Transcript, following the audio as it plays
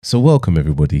So welcome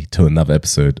everybody to another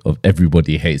episode of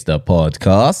Everybody Hates That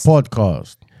Podcast.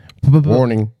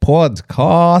 Warning.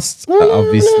 Podcast,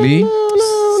 obviously.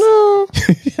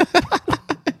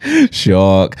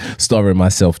 Shock. Starring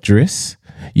myself, Driss.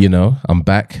 You know, I'm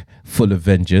back, full of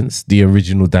vengeance. The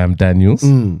original damn Daniels.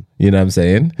 You know what I'm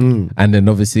saying? And then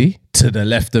obviously, to the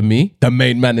left of me, the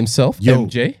main man himself, Yo.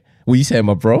 MJ. What you saying,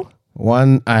 my bro?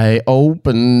 One eye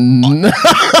open.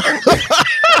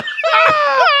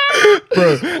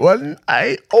 Bro, one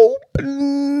eye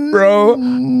open. Bro,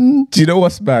 do you know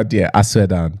what's bad? Yeah, I swear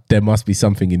down, there must be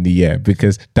something in the air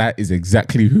because that is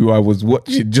exactly who I was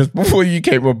watching just before you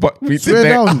came and bucked me Swear today.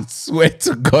 down. I swear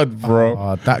to God, bro.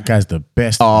 Oh, that guy's the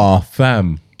best. Oh,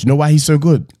 fam. Do you know why he's so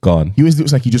good? Gone. He always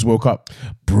looks like he just woke up.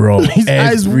 Bro, His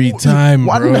eyes every wa- time,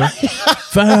 one bro. eye-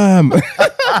 Fam.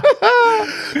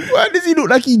 Why does he look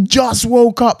like he just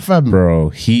woke up, fam? Bro,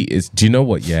 he is, do you know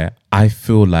what, yeah? I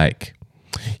feel like,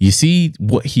 you see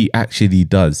what he actually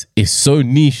does is so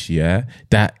niche, yeah,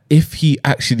 that if he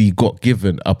actually got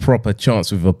given a proper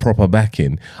chance with a proper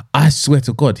backing, I swear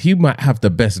to God, he might have the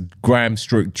best grime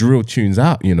stroke drill tunes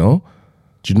out, you know?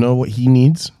 Do you know what he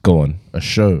needs? Go on. A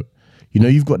show. You know,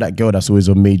 you've got that girl that's always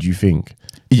on Made You Think.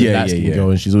 The Yeah, light-skinned yeah. girl,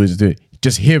 and she's always doing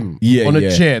just him on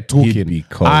a chair He'd talking. be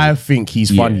cold. I think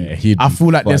he's funny. he'd I be feel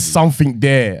like there's funny. something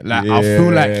there. Like I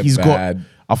feel like Yeah, he's bad. got.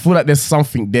 I feel like there's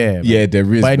something there. man. Yeah,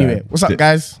 there is. But anyway, man. what's up,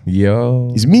 guys?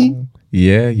 Yo. It's me.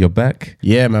 Yeah, you're back.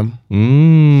 Yeah, man.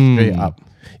 Straight up.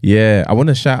 Yeah, I want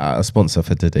to shout out a sponsor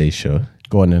for today's show.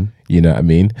 Go on then. You know what I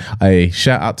mean? I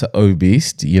shout out to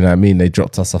Obeast. You know what I mean? They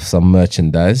dropped us off some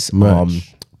merchandise.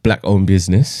 Merch. Black owned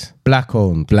business. Black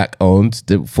owned. Black owned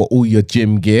for all your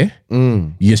gym gear,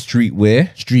 your streetwear.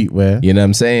 Streetwear. You know what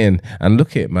I'm saying? And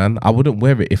look at it, man. I wouldn't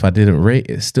wear it if I didn't rate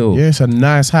it still. Yeah, it's a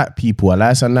nice hat, people. I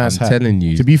like it's a nice I'm hat. telling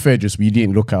you. To be fair, just we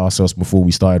didn't look at ourselves before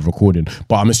we started recording,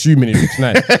 but I'm assuming it looks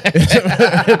nice.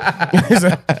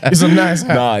 it's a nice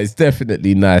hat. Nah, it's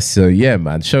definitely nice. So yeah,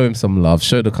 man, show him some love.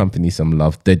 Show the company some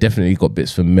love. They definitely got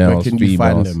bits for males, can you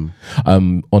find females.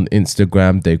 On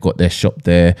Instagram, they've got their shop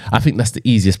there. I think that's the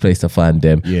easiest place to find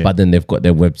them. Yeah. But then they've got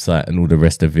their website and all the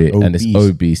rest of it. And it's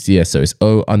Obeast. Obeast. Yeah, so it's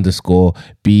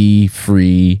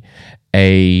O_B3AST.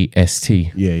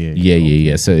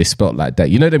 Yeah. So it's spelled like that.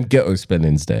 You know them ghetto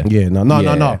spellings there. Yeah, no.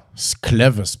 Yeah. It's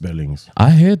clever spellings. I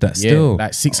hear that still.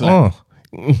 like 6 Oh.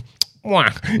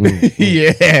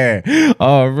 Yeah.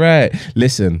 All right.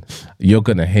 Listen, you're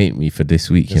gonna hate me for this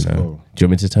week, Let's you know. go. Do you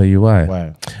want me to tell you why?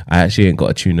 Why? I actually ain't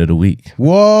got a tune of the week.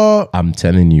 What? I'm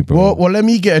telling you, bro. Well, let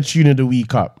me get a tune of the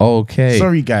week up. Okay.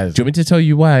 Sorry, guys. Do you want me to tell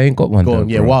you why I ain't got one? Go though, on.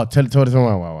 Yeah, bro? wow. Tell us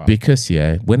why. Because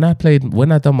when I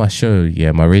done my show,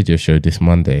 my radio show this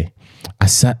Monday, I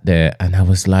sat there and I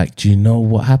was like, do you know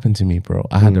what happened to me, bro?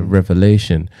 I had a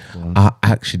revelation. I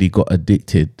actually got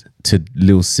addicted to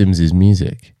Lil Sims's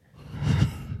music.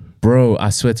 Bro, I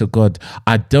swear to God,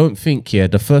 I don't think,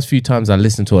 the first few times I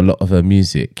listened to a lot of her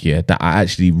music, that I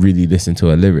actually really listened to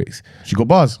her lyrics. She got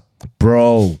bars.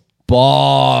 Bro,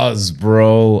 bars,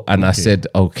 bro. And I said,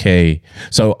 okay.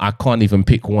 So I can't even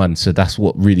pick one. So that's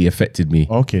what really affected me.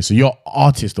 Okay, so your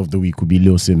artist of the week would be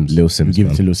Lil Sims. Lil Sims, You give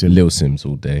man. it to Lil Sims. Lil Sims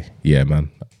all day. Yeah, man.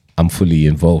 I'm fully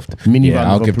involved. Mini yeah, round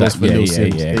I'll of give applause that for Lil yeah,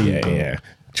 Sims. yeah, There you yeah, go. yeah.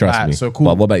 Trust Alright, me. so cool.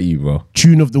 But what about you, bro?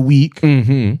 Tune of the week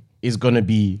is gonna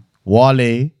be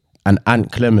Wale and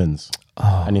Ant Clemens,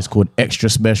 and it's called Extra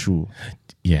Special.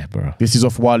 Yeah, bro. This is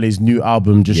off Wale's new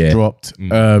album just Yeah. dropped.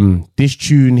 This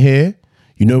tune here,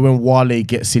 you know when Wale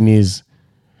gets in his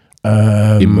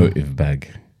Emotive bag.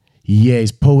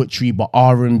 his poetry, but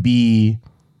R&B.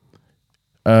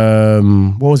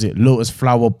 What was it? Lotus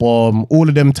Flower Bomb, all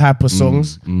of them type of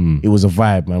songs. It was a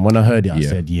vibe, man. When I heard it, I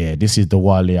said, "Yeah, this is the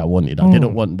Wale I wanted." I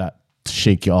didn't want that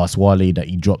shake your ass Wale that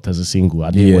he dropped as a single.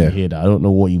 I didn't want to hear that. I don't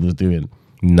know what he was doing.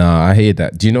 Nah, I hear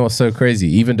that. Do you know what's so crazy?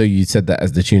 Even though you said that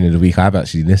as the tune of the week, I've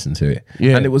actually listened to it.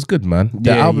 Yeah. And it was good, man.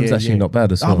 The album's actually not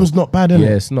bad as well. The album's not bad, innit? Yeah,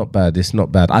 it's not bad. It's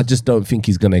not bad. I just don't think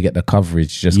he's going to get the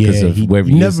coverage just because of he where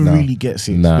he is never now. really gets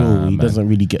it. Nah, still. He man. doesn't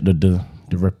really get the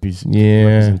Yeah.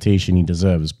 representation he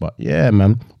deserves. But yeah,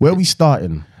 man, where are we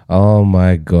starting? Oh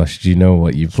my gosh! Do you know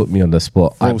what? You put me on the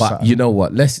spot. Throw But something. you know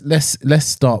what? Let's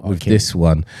start with this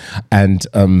one, and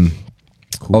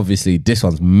obviously this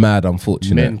one's mad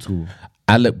unfortunate. Mental.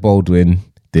 Alec Baldwin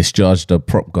discharged a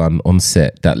prop gun on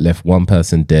set that left one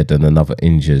person dead and another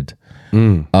injured.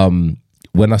 When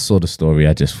I saw the story,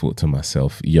 I just thought to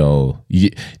myself, "Yo,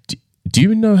 do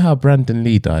you know how Brandon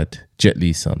Lee died? Jet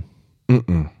Li's son."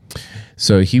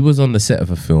 So he was on the set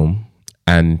of a film,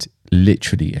 and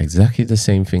literally exactly the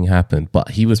same thing happened, but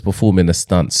he was performing a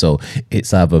stunt, so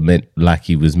it's either meant like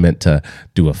he was meant to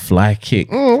do a fly kick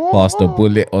past the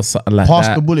bullet or something like that.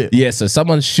 Past the bullet. Yeah, so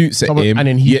someone shoots at him and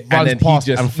then he runs past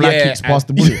and fly kicks past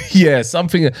the bullet. Yeah,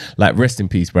 something like rest in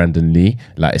peace, Brandon Lee.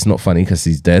 Like, it's not funny because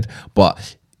he's dead,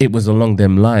 but it was along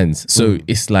them lines. So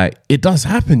it's like, it does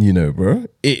happen, you know, bro.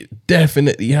 It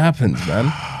definitely happens,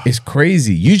 man. It's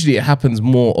crazy. Usually it happens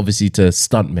more, obviously, to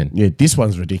stuntmen. Yeah, this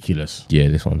one's ridiculous. Yeah,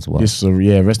 this one's wild. Rest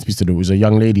in peace to it was a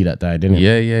young lady that died, didn't it?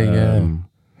 Yeah.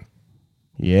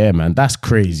 Yeah, man, that's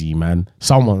crazy, man.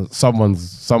 Someone's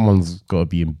got to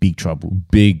be in big trouble.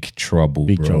 Big trouble,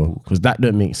 Big bro. trouble. Because that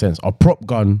don't make sense. A prop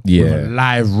gun with Yeah. a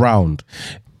live round.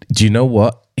 Do you know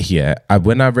what? Yeah,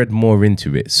 when I read more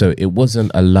into it, so it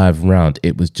wasn't a live round,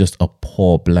 it was just a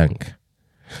poor blank.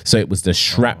 So it was the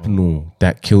shrapnel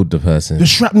that killed the person. The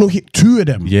shrapnel hit two of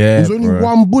them. Yeah, It was only bro.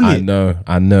 one bullet.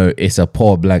 I know. It's a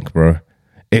poor blank, bro.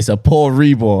 It's a poor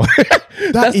reball.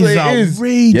 That is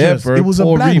outrageous. Yeah, bro. It was a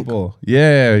poor blank. reball.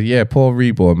 Yeah, poor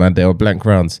reball, man. They were blank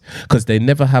rounds because they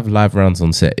never have live rounds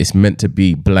on set. It's meant to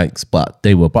be blanks, but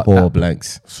they were poor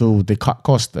blanks. So they cut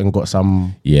cost and got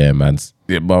some. Yeah, man.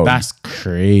 Yeah, bro. That's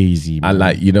crazy, man. I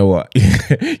like, you know what?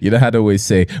 You know how they always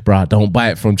say, bro, don't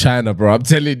buy it from China, bro. I'm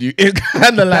telling you, it's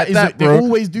kind of like that, bro. They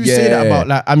always do say that about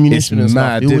like ammunition and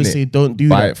stuff. They always say don't do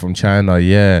buy that. it from China,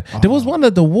 yeah. There was one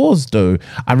of the wars though.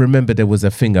 I remember there was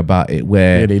a thing about it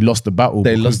where Yeah, they lost the battle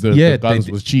because the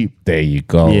guns was cheap. There you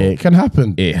go. Yeah, it can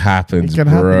happen. It happens, It can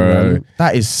bro. happen, man.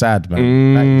 That is sad,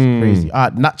 man. That is crazy.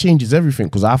 That changes everything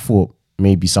because I thought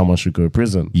maybe someone should go to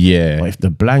prison. Yeah. But if the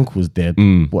blank was dead,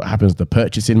 what happens? The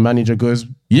purchasing manager goes,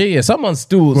 Yeah. Someone's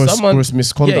still gross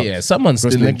misconduct. Yeah. Someone's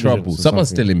Gross still in negligence trouble. or Someone's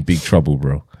something. still in big trouble,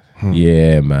 bro.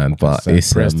 Yeah, man. But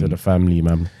it's press to the family,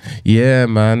 man. yeah,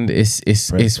 man.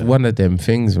 It's one of them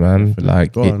things, man.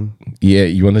 Like, Go on. yeah.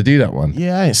 You want to do that one?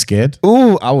 Yeah, I ain't scared.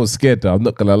 Oh, I was scared though. I'm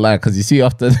not gonna lie, because you see,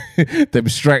 after them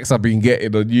strikes I've been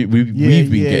getting on you, we've been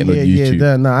getting on YouTube.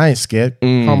 Yeah, nah, I ain't scared.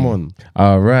 Come on.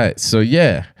 All right, so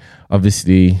yeah,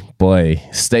 obviously, boy,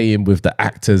 staying with the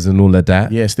actors and all of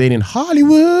that. Yeah, staying in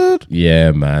Hollywood. Yeah,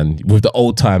 man, with the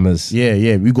old timers.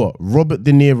 Yeah. We got Robert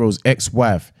De Niro's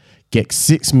ex-wife gets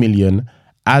 $6 million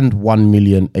and $1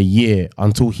 million a year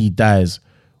until he dies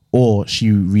or she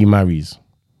remarries.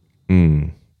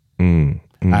 The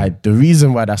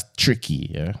reason why that's tricky,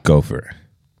 yeah, Go for it.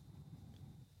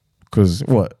 because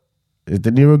what is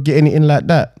De Niro getting it in like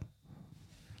that?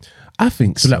 I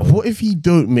think so. Like, what if he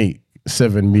don't make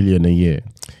 $7 million a year?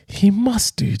 He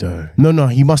must do though. No,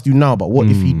 he must do now. But what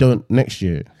if he don't next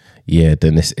year? Yeah,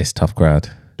 then it's tough crowd.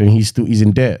 Then he's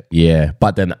in debt. Yeah,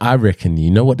 but then I reckon,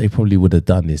 you know what they probably would have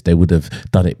done is they would have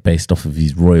done it based off of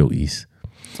his royalties.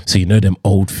 So you know them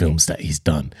old films that he's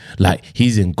done, like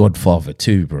he's in Godfather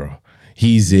 2, bro.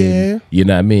 He's in, you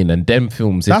know what I mean, and them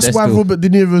films. That's why Robert De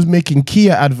Niro's making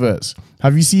Kia adverts.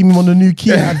 Have you seen him on the new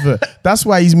Kia advert? That's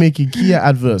why he's making Kia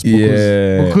adverts.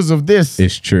 Because of this.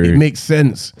 It's true. It makes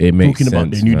sense. It makes Talking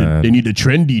sense, about they need a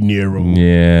trendy Niro.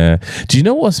 Yeah. Do you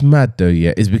know what's mad though?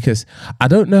 Yeah, is because I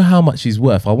don't know how much he's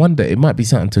worth. I wonder, it might be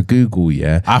something to Google.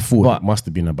 Yeah, I thought it must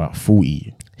have been about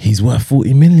 40 he's worth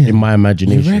 40 million in my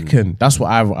imagination. You reckon? That's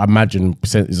what I imagine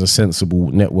is a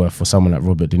sensible net worth for someone like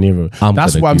Robert De Niro.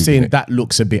 That's why I'm saying that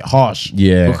looks a bit harsh.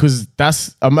 Yeah, because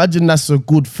imagine that's a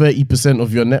good 30%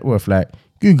 of your net worth. Like,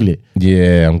 Google it.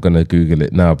 Yeah, I'm gonna Google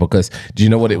it now, because do you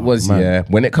know what it was? Man. Yeah,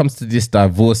 when it comes to this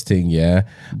divorce thing, yeah,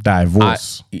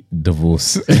 divorce. I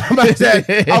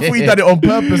thought you done it on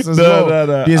purpose as well.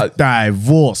 No. This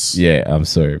divorce. Yeah, I'm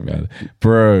sorry, man,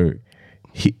 bro.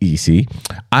 You see,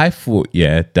 I thought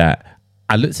that.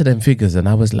 I looked at them figures and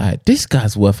I was like, this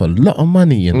guy's worth a lot of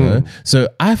money, you know? So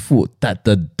I thought that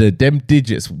the them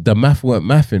digits, the math weren't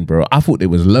mathing, bro. I thought it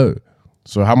was low.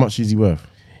 So how much is he worth?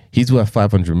 He's worth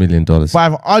 $500 million.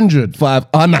 500?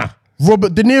 500.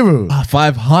 Robert De Niro?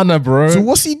 500, bro. So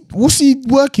what's he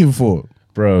working for?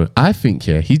 Bro, I think,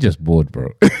 he's just bored, bro.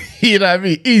 You know what I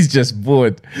mean? He's just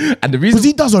bored. And the reason... Because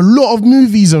he does a lot of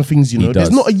movies and things, you know? There's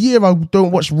does. not a year I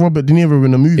don't watch Robert De Niro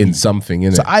in a movie. In something,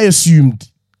 innit? So I assumed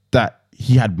that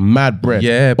he had mad bread.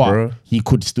 Yeah, but bro. he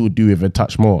could still do with a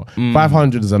touch more.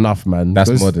 500 is enough, man. That's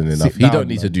Just more than enough. sit He down, don't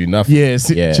need man. to do nothing. Yeah,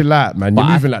 chill out, man. You're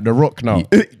moving like The Rock now.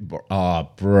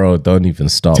 Bro, don't even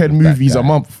start 10 with that movies guy. a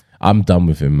month. I'm done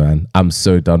with him, man. I'm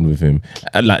so done with him.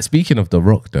 And like, speaking of The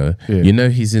Rock, though, you know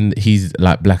he's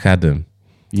like Black Adam.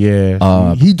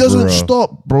 Yeah. He doesn't bro.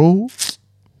 stop, bro.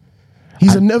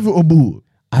 He's inevitable.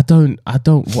 I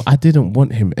didn't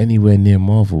want him anywhere near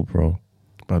Marvel, bro.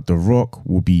 But The Rock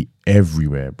will be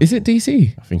everywhere. Bro. Is it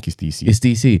DC? I think it's DC. It's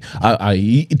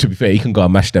DC. To be fair, he can go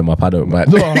and mash them up. I don't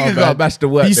mind. No, he can go and mash the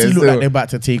work. DC look like they're about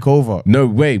to take over. No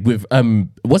way. With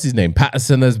what's his name?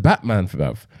 Patterson as Batman,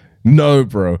 bruv. No,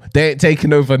 bro. They ain't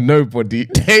taking over nobody.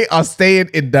 They are staying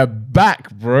in the back,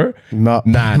 bro. Nah.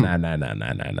 Nah.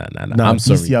 I'm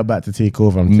sorry. DC are about to take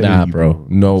over. I'm telling you, bro.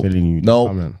 No. I'm telling you.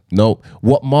 No.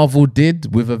 What Marvel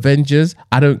did with Avengers,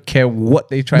 I don't care what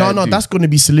they try to do. No, that's going to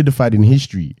be solidified in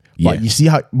history. Yeah. But you see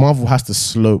how Marvel has to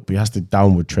slope, it has to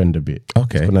downward trend a bit.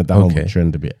 Okay. It's going to downward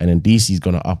trend a bit. And then DC's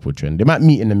going to upward trend. They might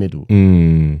meet in the middle.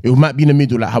 It might be in the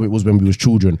middle like how it was when we was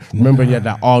children. Remember you had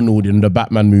that Arnold in the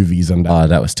Batman movies and that. Oh,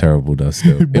 that was terrible though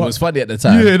still. It was funny at the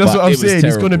time. Yeah, that's what I'm saying.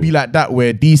 It's going to be like that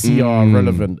where DC are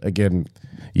relevant again.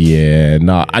 Yeah,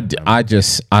 no, I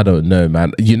don't know,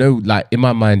 man. You know, like in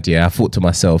my mind, I thought to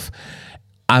myself,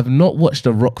 I've not watched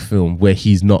a Rock film where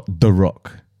he's not The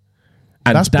Rock.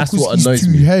 And that's what annoys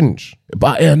me. Hench.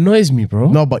 But it annoys me, bro.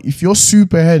 No, but if you're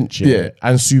super hench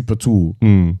and super tall,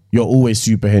 you're always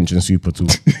super hench and super tall.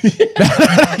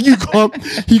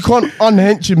 He can't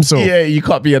unhench himself. Yeah, you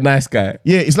can't be a nice guy.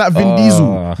 Yeah, it's like Vin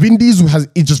Diesel. Vin Diesel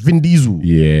it's just Vin Diesel.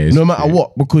 Yeah. No matter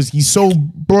what, because he's so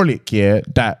brolic,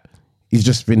 that he's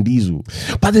just Vin Diesel.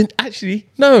 But then actually,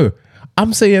 no.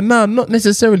 I'm saying no, not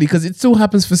necessarily, because it still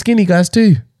happens for skinny guys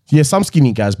too. Yeah, some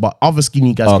skinny guys, but other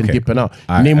skinny guys can dip in out.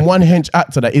 Name one hench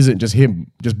actor that isn't just him,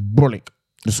 just brolic,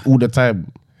 just all the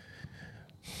time.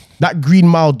 That Green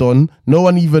Mile Don, no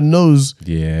one even knows.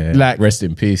 Yeah, like rest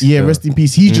in peace. Yeah, rest in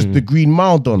peace. He's just the Green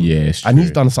Mile Don. Yeah, it's and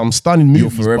he's done some stunning movies.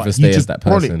 You'll forever stay as that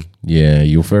person. Brolic. Yeah,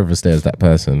 you'll forever stay as that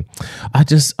person.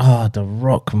 The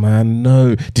Rock, man.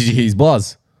 No, did you hear his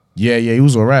bars? Yeah, he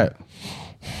was alright.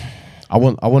 I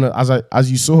want to,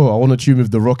 as you saw, I want to tune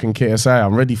with The Rock and KSI.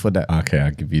 I'm ready for that. Okay, I'll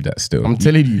give you that still. I'm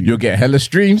telling you. You'll get hella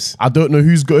streams. I don't know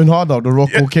who's going harder, The Rock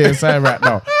or KSI right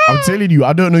now. I'm telling you,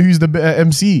 I don't know who's the better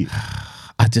MC.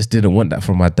 I just didn't want that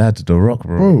from my dad, The Rock,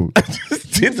 bro. I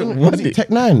just didn't want it. Tech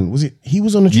 9? Was it? He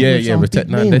was on the tune with Tech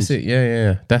 9. That's it.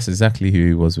 Yeah. That's exactly who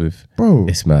he was with. Bro.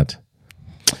 It's mad.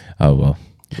 Oh, well.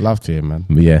 Love to him, man.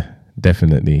 Yeah,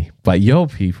 definitely. But yo,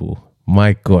 people,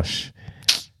 my gosh.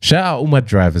 Shout out all my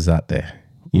drivers out there,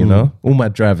 you know, all my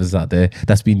drivers out there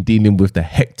that's been dealing with the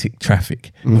hectic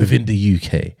traffic within the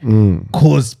UK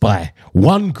caused by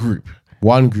one group.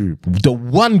 The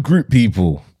one group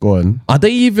people. Go on. Are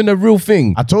they even a real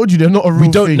thing? I told you they're not a real thing.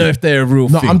 We don't know if they're a real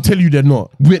thing. No, I'm telling you they're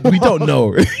not. We don't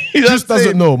know. He just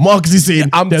doesn't know. Marcus is saying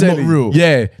they're not real.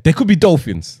 Yeah, they could be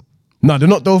dolphins. No, they're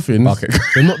not dolphins. Okay.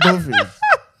 They're not dolphins.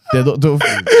 They're not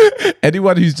dolphins.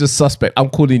 Anyone who's just suspect, I'm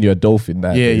calling you a dolphin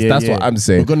now. Yeah, that's what I'm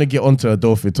saying. We're going to get onto a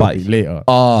dolphin topic later.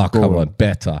 Oh, come on,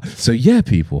 better. So yeah,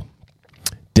 people,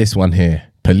 this one here.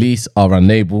 Police are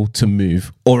unable to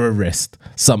move or arrest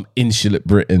some insular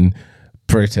Britain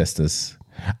protesters,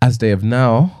 as they have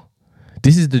now,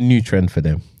 this is the new trend for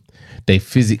them. They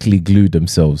physically glue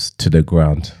themselves to the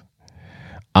ground.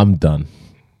 I'm done.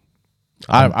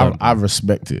 I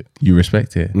respect it. You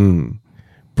respect it?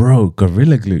 Bro,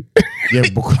 Gorilla Glue. Yeah,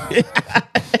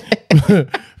 do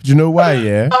you know why?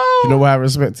 Yeah, do you know why I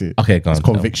respect it? Okay, go on. It's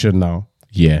conviction now.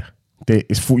 Yeah,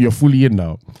 you're fully in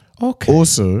now. Okay.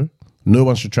 Also, no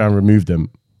one should try and remove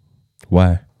them.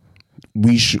 Why?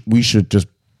 We should just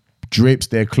drapes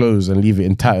their clothes and leave it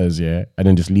in tatters, and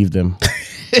then just leave them.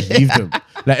 Leave them.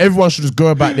 Like everyone should just go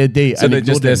about their day. So they're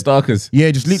just their stalkers. Yeah,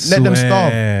 just let them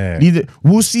starve. Leave it.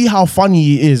 We'll see how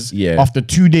funny it is after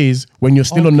 2 days when you're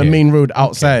still on the main road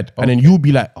outside, and then you'll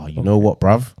be like, "Oh, you know what,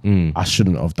 bruv? I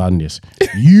shouldn't have done this."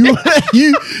 You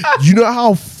know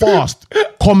how fast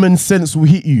common sense will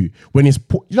hit you when it's.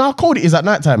 You know how cold it is at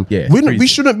nighttime. Yeah, we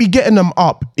shouldn't be getting them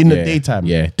up in the daytime.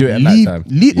 Yeah, do it at nighttime.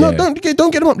 No, don't get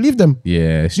them up. Leave them.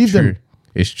 Yeah, leave them.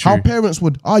 It's true. How parents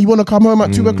would, you want to come home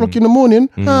at 2 o'clock in the morning?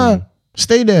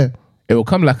 Stay there. It will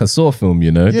come like a Saw film,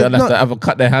 you know. Yeah, they'll have to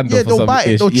cut their hand off. Yeah, they'll bite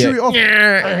it. They'll chew it off.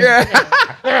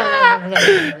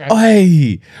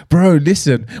 Hey, bro,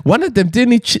 listen. One of them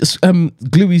didn't he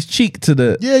glue his cheek to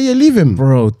the. Yeah, leave him,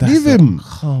 bro. Leave him.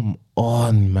 Come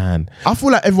on, man. I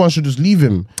feel like everyone should just leave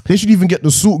him. They should even get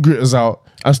the salt gritters out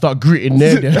and start gritting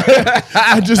there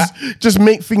and just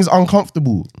make things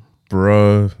uncomfortable.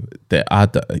 Bro,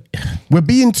 we're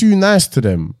being too nice to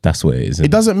them. That's what it is.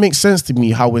 It doesn't make sense to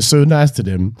me how we're so nice to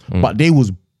them, but they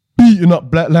was beating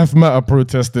up Black Lives Matter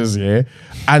protesters,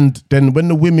 and then when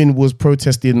the women was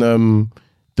protesting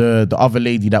the other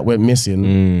lady that went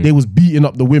missing, they was beating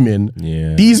up the women.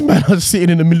 Yeah. These men are sitting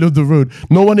in the middle of the road.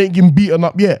 No one ain't getting beaten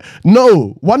up yet.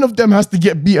 No, one of them has to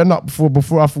get beaten up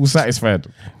before I feel satisfied.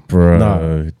 Bro,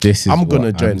 Nah. this is I'm gonna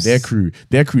what join their crew.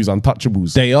 Their crew's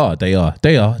untouchables. They are.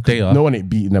 No one ain't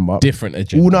beating them up. Different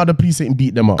agenda. All now the police ain't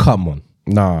beating them up. Come on.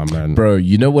 Nah, man. Bro,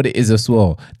 you know what it is as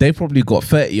well? They probably got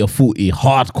 30 or 40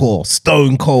 hardcore,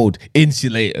 stone cold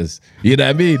insulators. You know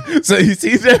what I mean? So you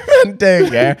see them man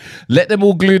there, yeah? Let them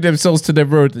all glue themselves to the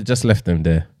road and just left them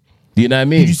there. You know what I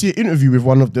mean? Did you see an interview with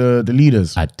one of the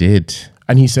leaders? I did.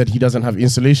 And he said he doesn't have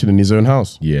insulation in his own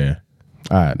house. Yeah.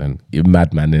 All right, then. You're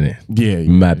madman, innit? Yeah.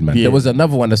 Madman. Yeah. There was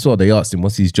another one I saw. They asked him,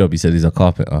 what's his job? He said he's a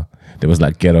carpenter. They was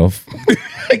like, get off.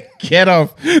 Get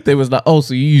off. They was like, oh,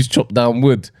 so you use chopped down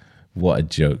wood. What a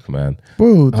joke, man.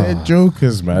 Bro, they're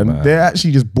jokers, man. They're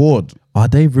actually just bored. Are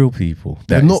they real people?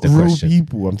 They're That is not the real question.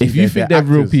 people. If you think they're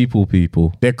real actors.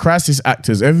 people. They're crisis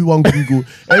actors. Everyone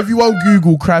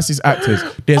Google crisis actors.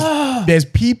 There's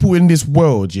people in this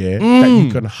world, yeah, that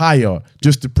you can hire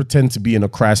just to pretend to be in a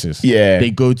crisis. Yeah.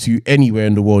 They go to anywhere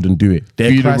in the world and do it.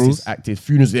 They're Funerals. crisis actors.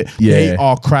 Funerals. They Yeah.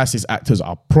 are crisis actors.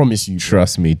 I promise you.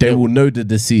 Trust me, they will know the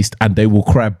deceased and they will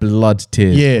cry blood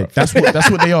tears. Yeah, bro. that's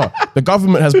what they are. The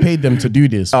government has paid them to do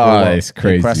this. for a while. It's They're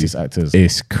crazy. crisis actors.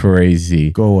 It's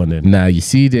crazy. Go on then. Now you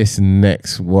see this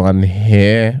next one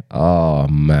here. Oh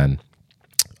man.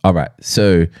 All right.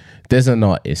 So there's an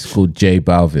artist called J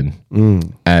Balvin,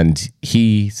 and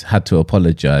he's had to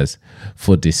apologize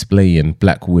for displaying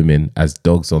black women as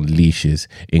dogs on leashes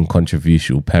in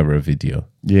controversial para video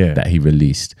Yeah. that he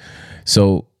released.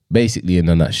 So basically, in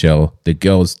a nutshell, the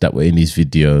girls that were in his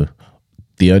video,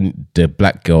 the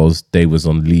black girls, they was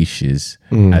on leashes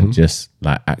and just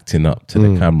like acting up to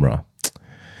the camera.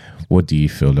 What do you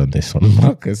feel on this one,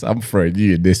 Marcus? I'm throwing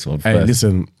you in this one first. Hey,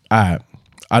 listen, I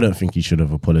don't think he should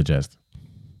have apologized.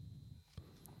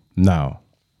 Now,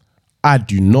 I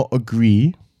do not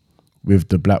agree with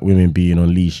the black women being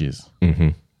on leashes.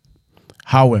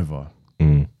 However,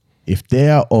 if they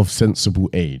are of sensible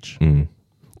age,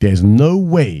 there's no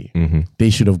way they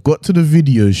should have got to the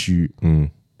video shoot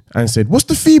and said, what's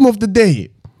the theme of the day?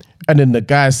 And then the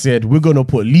guy said, we're going to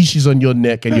put leashes on your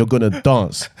neck and you're going to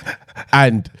dance.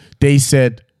 And they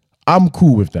said, I'm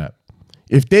cool with that.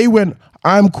 If they went,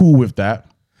 I'm cool with that,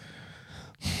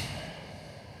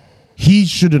 he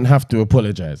shouldn't have to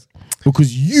apologize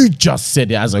because you just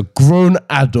said it as a grown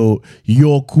adult,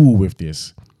 you're cool with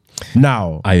this.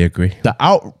 Now, I agree.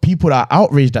 People that are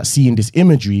outraged at seeing this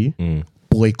imagery,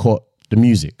 boycott the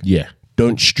music. Yeah.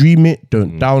 Don't stream it,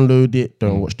 don't download it,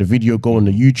 don't watch the video, go on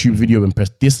the YouTube video and press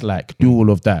dislike, do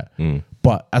all of that.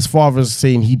 But as far as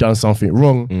saying he done something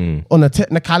wrong, on a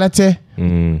technicality,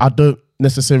 I don't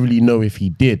necessarily know if he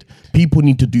did. People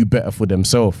need to do better for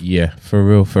themselves. Yeah, for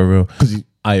real. Because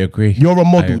I agree. You're a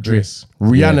I model, agree. Driss.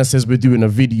 Rihanna says we're doing a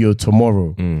video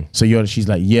tomorrow. So she's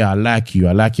like, yeah, I like you.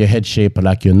 I like your head shape. I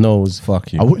like your nose.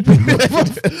 Fuck you.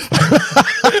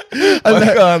 I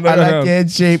like your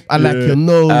head shape. I like your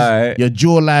nose, Alright. your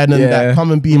jawline and Yeah. that.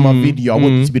 Come and be in my video. I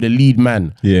want you to be the lead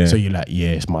man. Yeah. So you're like, yeah,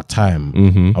 it's my time.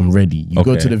 I'm ready. You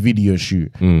go Okay. to the video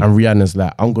shoot and Rihanna's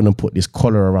like, I'm going to put this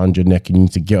collar around your neck and you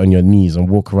need to get on your knees and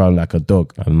walk around like a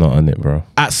dog. I'm not on it, bro.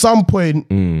 At some point,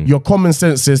 your common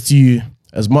sense says to you,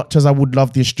 as much as I would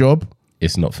love this job,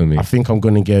 It's not for me. I think I'm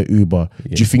going to get an Uber.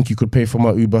 Do you think you could pay for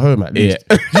my Uber home at least?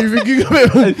 Yeah. Do you think you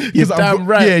could pay? You're damn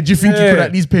right. Yeah, do you think you could Yeah.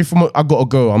 at least pay for my... I got to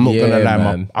go. I'm not going to Yeah, lie.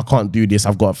 man. I can't do this.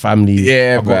 I've got a family.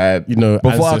 Yeah, I've got, man. you know,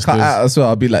 Before I ancestors. cut out as well,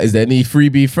 I'll be like, is there any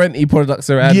freebie friendly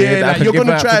products around here Yeah, that I like can you're give going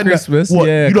to out try for and... Christmas? What,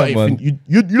 Yeah, you don't come on. even...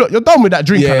 You're done with that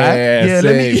drink, Yeah, yeah,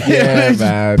 let me, same. Yeah, let me just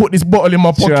man. put this bottle in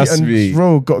my pocket Trust and me.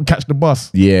 got to catch the bus.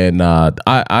 Yeah, nah,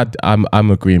 I'm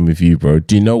agreeing with you, bro.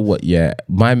 Do you know what? Yeah,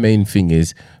 my main thing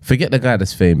is forget the guy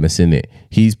that's famous, innit?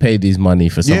 He's paid his money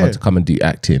for someone Yeah. to come and do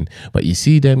acting, but you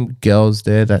see them girls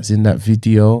there that's in that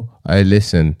video.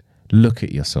 Listen, look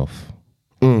at yourself.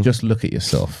 Just look at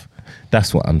yourself.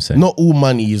 That's what I'm saying. Not all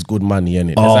money is good money,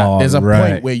 innit? There's a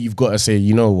right. point where you've got to say,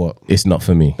 you know what? It's not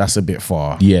for me. That's a bit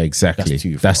far. Yeah, exactly. That's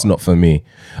too That's far. not for me.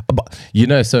 But you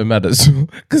know, it's so mad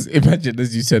because imagine,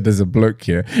 as you said, there's a bloke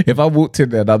here. If I walked in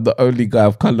there and I'm the only guy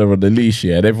of color on the leash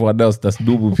here, and everyone else that's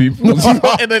normal people is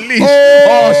not in a leash.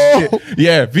 Oh shit!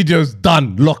 Yeah, video's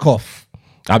done. Lock off.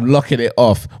 I'm locking it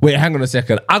off. Wait, hang on a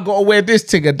second. I gotta wear this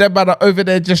thing, and them man are over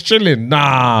there just chilling.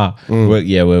 Nah.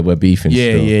 We're beefing.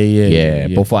 Yeah, still. yeah.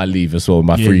 Before I leave as well,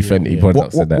 my free Fenty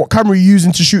products What, and that. what camera are you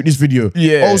using to shoot this video?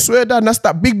 Yeah. Oh, swear down, that's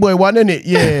that big boy one, innit?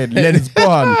 Yeah, lens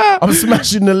gone. I'm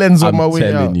smashing the lens on my I'm way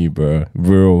telling out. you, bro.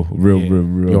 Real.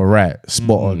 You're right.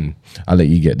 Spot on. I'll let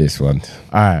you get this one.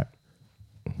 All right.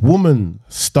 Woman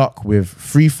stuck with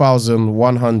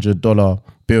 $3,100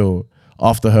 bill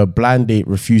after her blind date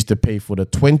refused to pay for the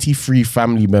 23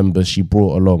 family members she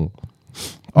brought along.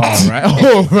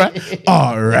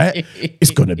 All right.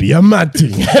 It's gonna be a mad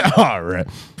thing. All right,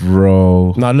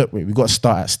 bro. Now look, mate, we got to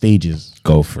start at stages.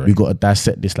 Go for it. We got to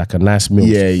dissect this like a nice meal.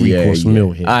 Three-course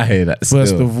meal here. I hear that.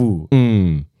 First of all,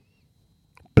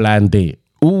 blind date.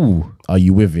 Ooh, are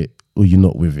you with it or you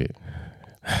not with it?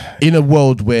 In a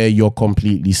world where you're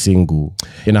completely single,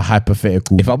 in a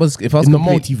hypothetical, if I was in the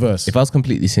multiverse, if I was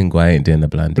completely single, I ain't doing a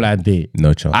blind date.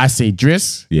 No chance. I say,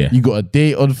 Driss, yeah, you got a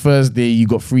date on Thursday, you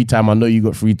got free time. I know you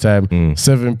got free time.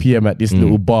 7 p.m. at this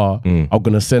little bar. I'm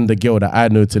gonna send the girl that I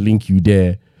know to link you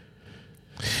there.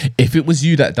 If it was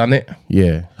you that done it,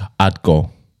 yeah, I'd go.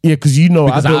 Yeah, because you know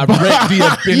I rate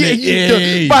the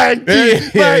ability. I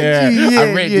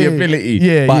rate the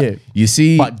ability. But you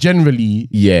see, but generally,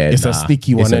 it's a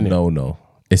sticky one. It's a no.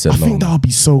 It's a no. I think that would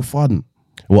be so fun.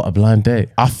 What, a blind date?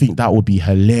 I think that would be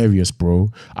hilarious,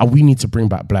 bro. And we need to bring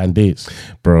back blind dates,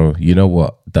 bro. You know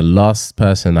what? The last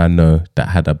person I know that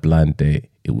had a blind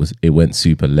date, it went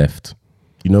super left.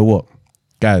 You know what,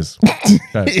 guys?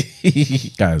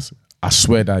 I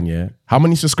swear down, yeah. How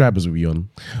many subscribers are we on?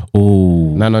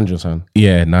 Oh, 900, son.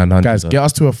 Yeah, 900. Guys, get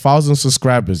us to 1,000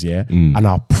 subscribers, yeah. And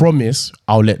I promise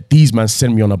I'll let these man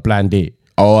send me on a blind date.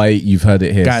 Oh, you've heard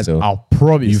it here. Guys, still. I'll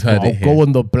promise you've heard I'll go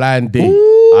on the blind date.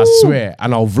 Ooh. I swear,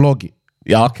 and I'll vlog it.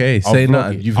 Yeah, okay. Say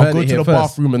nothing. You've heard it here. I'll go to the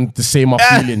bathroom and to say my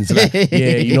feelings. Like,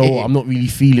 yeah, you know what? I'm not really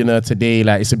feeling her today.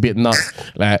 Like, it's a bit nuts.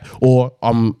 Like, or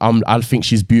I'll think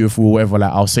she's beautiful or whatever.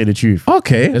 Like, I'll say the truth.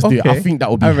 Okay, let's do it. I think that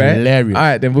would be hilarious. All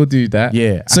right, then we'll do that.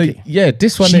 Yeah. So yeah,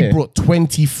 this one she brought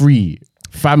 23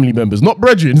 family members, not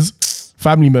brethrens.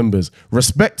 Family members.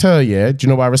 Respect her, yeah? Do you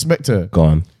know why I respect her? Go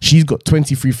on. She's got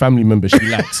 23 family members she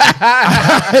likes.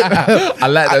 I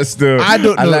like that still. I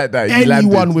don't know like that.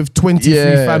 anyone with 23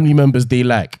 family members they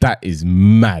like. That is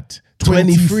mad.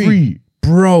 23.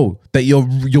 Bro, that you're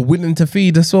willing to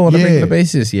feed us all on a regular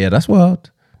basis. Yeah, that's wild.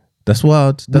 That's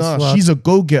wild. Wild. She's a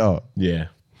go-getter. Yeah.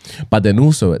 But then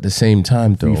also at the same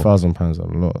time, though, £3,000 a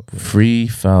lot.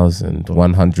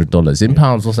 $3,100 in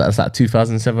pounds. What's that? That's like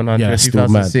 2,700. Yeah,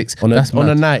 2006 on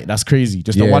a night. That's crazy.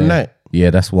 Just a one night.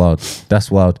 Yeah, that's wild. That's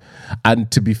wild.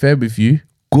 And to be fair with you,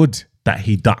 good that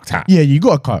he ducked out. Yeah, you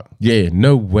got a cut. Yeah,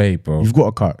 no way, bro. You've got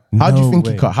a cut. How do you think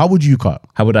you cut? How would you cut?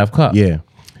 How would I have cut? Yeah.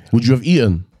 Would you have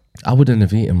eaten? I wouldn't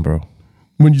have eaten, bro.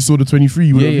 When you saw the 23,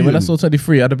 you would have eaten. When I saw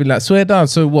 23, I'd have been like, swear down.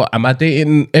 So what? Am I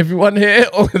dating everyone here?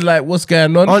 Or like, what's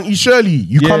going on? Auntie Shirley,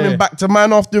 you coming back to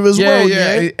man after as well,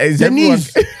 yeah?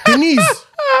 Denise,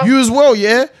 you as well,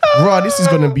 yeah? Bro, this is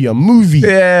going to be a movie.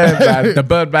 Yeah, man. The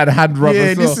Birdman hand rub.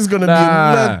 Yeah, this is going to be a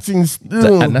mad thing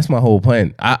still. And that's my whole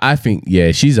point. I think,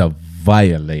 she's a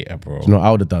violator, bro. You know what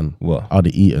I would have done? What? I would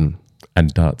have eaten.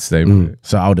 And darts, same.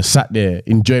 So I would have sat there,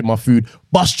 enjoyed my food,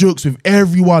 bust jokes with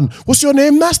everyone. What's your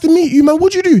name? Nice to meet you, man.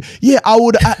 What'd you do? Yeah, I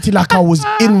would have acted like I was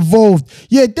involved.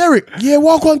 Yeah, Derek. Yeah,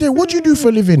 welcome there. What'd you do for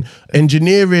a living?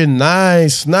 Engineering.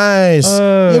 Nice.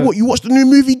 Yeah, what, you watched the new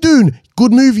movie Dune?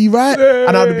 Good movie, right?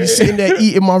 And I would be sitting there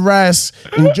eating my rice,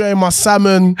 enjoying my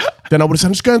salmon. Then I would have said,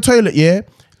 I'm just going to the toilet, yeah?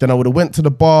 Then I would have went to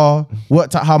the bar,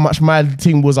 worked out how much my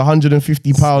thing was,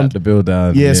 £150. Slapped the bill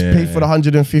down. Yes, paid for the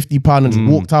 £150 and just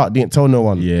walked out, didn't tell no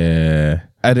one. Yeah.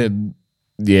 And then,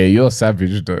 you're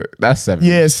savage though. That's savage.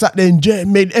 Yeah, sat there and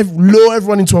lure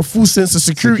everyone into a full sense of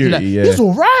security. Like, he's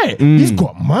all right. He's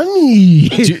got money.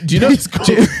 Do you know? He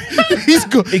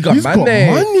got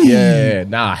money. Yeah.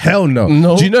 Nah, hell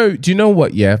no. Do you know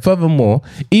what? Yeah. Furthermore,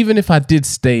 even if I did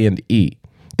stay and eat,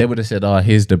 they would have said,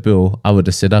 here's the bill. I would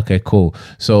have said, okay, cool.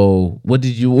 So what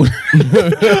did you order?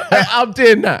 I'm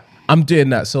doing that.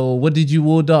 So what did you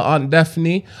order, Aunt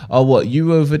Daphne? Or what,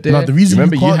 you over there? No, the reason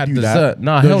you can't do dessert.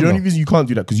 That. The only reason you can't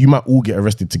do that because you might all get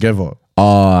arrested together.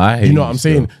 I hate you know what I'm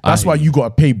saying? That's why you got to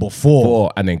pay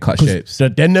before and then cut shapes. So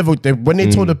when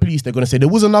they told the police, they're gonna say there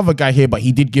was another guy here, but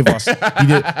he did give us.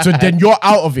 So then you're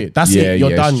out of it. That's it.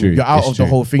 You're done. You're out of the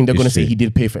whole thing. They're gonna say he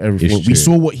did pay for everything. We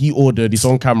saw what he ordered. It's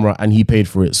on camera, and he paid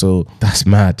for it. So that's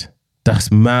mad.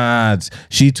 That's mad.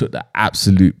 She took the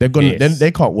absolute. They're gonna. Then they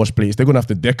can't wash plates. They're gonna have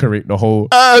to decorate the whole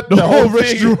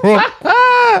restaurant.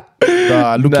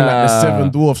 Looking like the Seven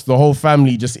Dwarfs, the whole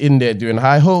family just in there doing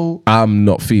hi ho. I'm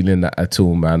not feeling that at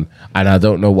all, man. And I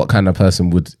don't know what kind of person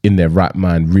would, in their right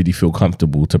mind, really feel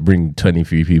comfortable to bring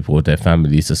 23 people of their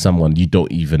families to someone you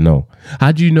don't even know.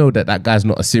 How do you know that guy's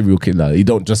not a serial killer? He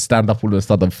don't just stand up all of a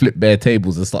sudden, flip bare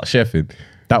tables and start chefing.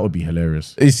 That would be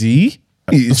hilarious. Is he?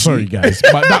 Sorry, guys,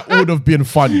 but that would have been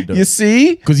funny though. You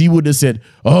see? Because he would have said,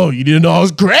 "Oh, you didn't know I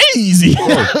was crazy."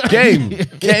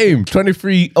 Game.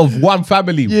 23 of one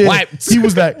family wiped. He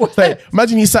was like,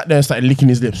 imagine he sat there and started licking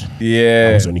his lips. I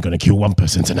Yeah. was only gonna kill one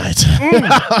person tonight.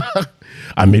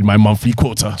 I made my monthly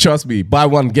quota. Trust me, buy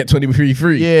one, get 23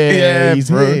 free. Yeah, he's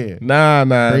bro. here. Nah.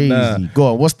 Crazy.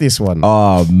 Go on, what's this one?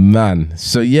 Oh, man.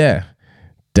 So, yeah,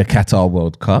 the Qatar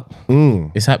World Cup.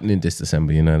 It's happening this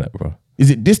December. You know that, bro. Is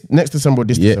it this next December or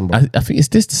this Yeah, December? I think it's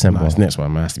this December. Nah, it's next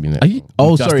one, man. It has to be next. Are you?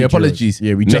 Oh, We just sorry. did Apologies. Euros.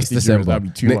 Yeah, we next just did Euros. December. That'd be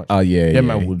too much. Oh, yeah.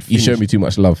 man would You showed finish. me too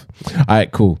much love. All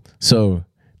right, cool. So,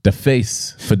 the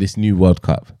face for this new World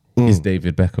Cup is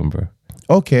David Beckham, bro.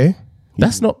 Okay.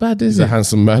 That's not bad, is He's a it?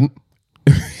 handsome man.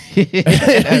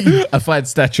 A fine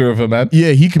stature of a man.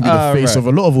 Yeah, he can be the Ah, face right. of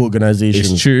a lot of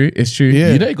organizations. It's true. It's true.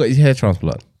 Yeah. You know he got his hair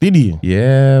transplant. Did he?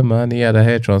 Yeah, man. He had a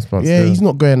hair transplant. Yeah, still. he's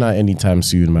not going out anytime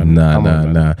soon, man. Nah. Come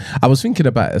on, man. I was thinking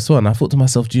about it as well, and I thought to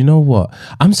myself, do you know what?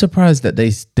 I'm surprised that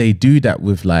they do that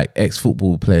with like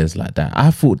ex-football players like that.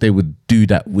 I thought they would do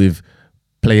that with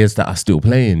players that are still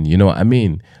playing. You know what I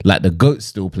mean? Like the GOAT's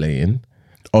still playing.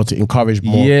 Or to encourage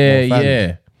more. Yeah, more fans.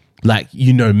 yeah. Like,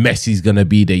 you know, Messi's gonna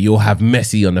be there. You'll have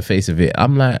Messi on the face of it.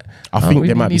 I'm like, I think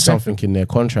there might be something in their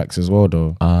contracts as well,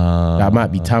 though. That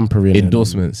might be tampering.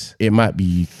 endorsements. It might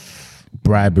be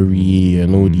bribery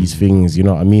and all these things. You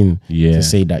know what I mean? Yeah. To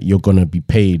say that you're gonna be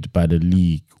paid by the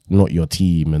league, not your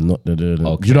team, and not the.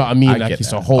 Okay. You know what I mean? I Like get it's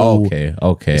that. a whole.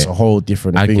 Okay. It's a whole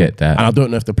different I thing. get that. And I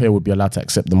don't know if the player would be allowed to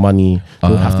accept the money.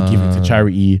 They'll have to give it to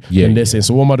charity. yeah, And they're yeah. saying,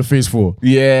 so what am I the face for?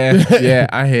 Yeah,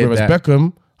 I hear Whereas that.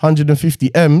 Beckham,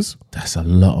 150 M's. That's a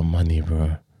lot of money,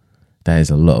 bro. That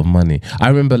is a lot of money. I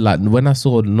remember like when I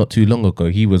saw not too long ago,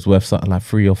 he was worth something like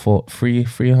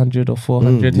 300 or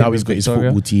 400. Now he's got his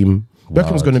football team.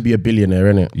 Beckham's going to be a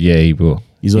billionaire, innit? Yeah, he will.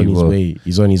 He's on his way.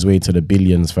 He's on his way to the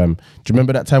billions, fam. Do you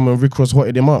remember that time when Rick Ross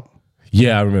hotted him up?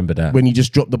 Yeah, I remember that. When he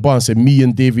just dropped the bar and said, me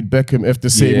and David Beckham have the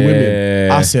same Yeah.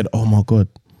 women. I said, oh my God.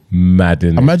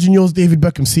 Madden. Imagine yours, David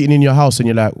Beckham, sitting in your house and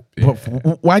you're like,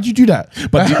 why'd you do that?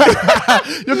 But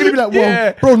you're going to be like, well,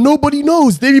 Yeah. bro, nobody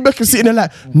knows. David Beckham sitting there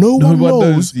like, no one knows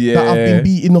knows. that I've Yeah. been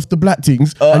beating off the black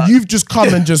things. And you've just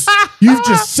come and you've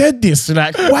just said this.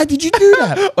 Like, why did you do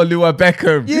that? Oliver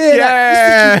Beckham.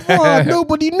 Yeah. Like,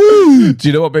 nobody knew. Do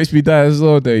you know what makes me die as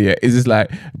well though? Yeah, is it's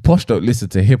like Posh don't listen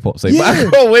to hip hop, so but I Yeah.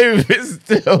 got away with it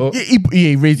still.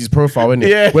 He raised his profile, innit?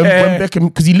 Yeah. When Beckham,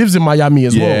 because he lives in Miami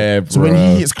as Yeah, well. So when bro.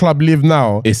 he hits Club Live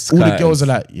now, It's all the kind- girls are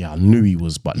like, yeah, I knew he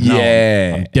was, but now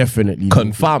Yeah. I'm definitely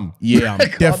Confirm. Yeah, I'm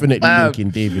definitely Confirm. linking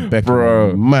David Beckham.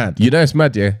 Bro, Mad. You know it's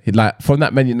mad, yeah. Like from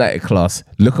that Man United class,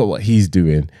 look at what he's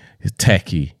doing. He's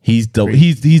techie. He's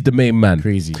the main man.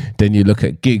 Crazy. Then you look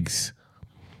at Giggs.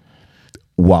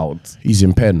 Wild. He's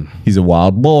in Penn. He's a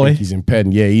wild boy. He's in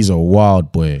Penn. Yeah, he's a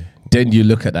wild boy. Then you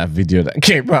look at that video that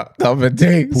came out the other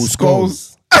day. Paul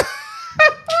Scholes.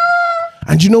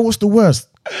 And you know what's the worst?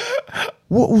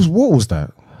 What was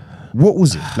that? What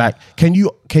was it? Like, can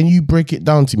you break it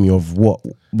down to me of what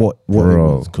it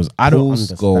was? Because I don't Paul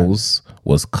understand. Scholes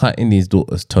was cutting his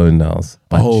daughter's toenails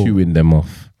by Oh. chewing them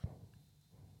off.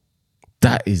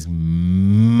 That is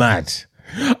mad.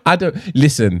 I don't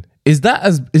listen. Is that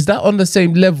on the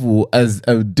same level as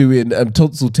doing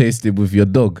tonsil tasting with your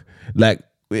dog? Like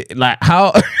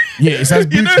how? Yeah, it's as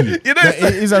booky. You know,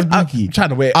 It is as booky. I'm trying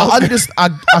to wait. I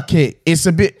understand. Okay, it's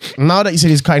a bit. Now that you said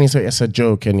he's cutting his hair, it's a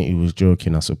joke, and he was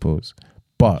joking, I suppose.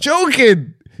 But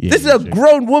Joking. Yeah, This is you're a joking.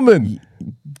 grown woman,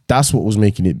 that's what was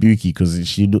making it booky because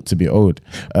she looked a bit old,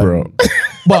 bro.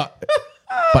 But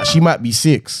she might be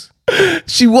 6.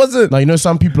 She wasn't. Now you know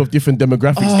some people of different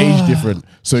demographics age different,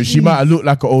 so she might have looked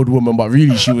like an old woman, but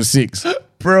really she was 6.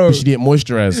 Bro. She didn't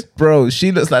moisturize. Bro,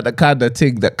 she looks like the kind of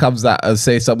thing that comes out and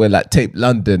say somewhere like Tape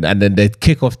London, and then they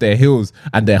kick off their heels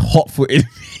and they're hot footed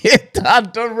down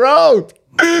the road.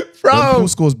 When Bro, Paul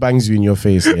Scholes bangs you in your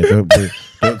face, yeah,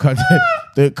 don't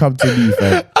come to me,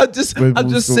 fam. I'm just When Paul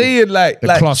Scholes- saying like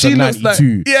class she of looks like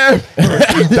 92. yeah,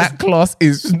 that class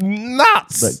is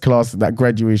nuts. That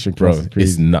graduation Bro, class is it's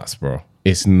crazy. nuts, bro.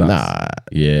 It's nuts. Nah.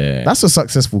 Yeah, That's a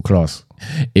successful class.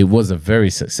 it was a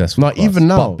very successful. Not class. even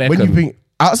now. But When you Beckham, think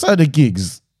outside the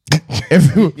gigs,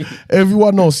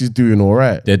 everyone else is doing all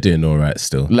right. they're doing all right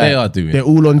still. Like, they are doing. They're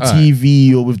all on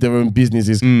TV or with their own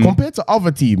businesses. Compared to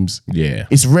other teams, Yeah.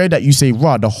 it's rare that you say,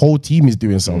 "Rah, the whole team is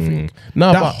doing something."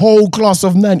 No, that but- whole class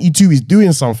of 92 is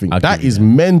doing something. That give you is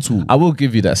mental. I will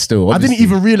give you that still. I didn't obviously.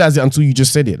 even realize it until you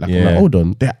just said it. Like, I'm Yeah. like, hold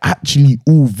on, they're actually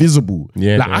all visible.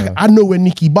 Yeah, like they are. I know where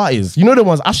Nicky Butt is. You know the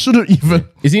ones I shouldn't even.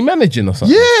 Is he managing or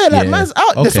something? Yeah, like man's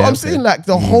out. That's what I'm saying. Like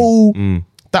the whole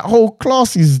that whole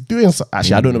class is doing.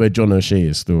 Actually, I don't know where John O'Shea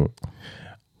is still.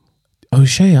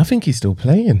 O'Shea, I think he's still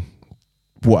playing.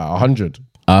 What, 100?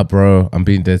 Bro, I'm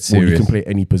being dead Well, you serious. can play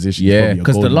any position. Yeah,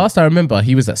 because the last I remember,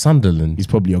 he was at Sunderland. He's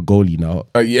probably a goalie now.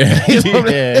 Oh yeah,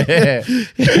 yeah,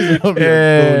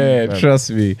 yeah.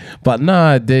 Trust me, but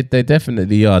nah, they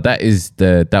definitely are. That was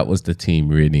the team,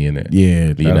 really, innit?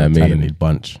 Yeah, you know what I mean. Talented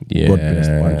bunch. Yeah. God bless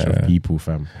bunch of people,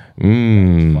 fam.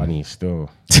 Funny still.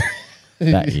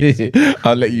 That is.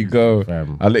 I'll let you go.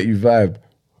 Fam. I'll let you vibe.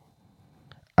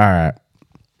 All right.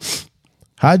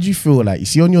 How do you feel like, you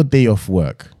see, on your day off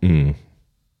work,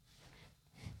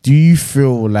 do you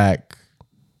feel like,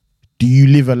 do you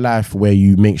live a life where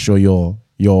you make sure you're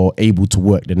able to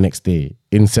work the next day?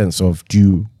 In sense of,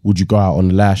 would you go out on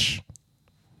the lash,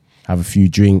 have a few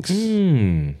drinks,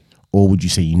 or would you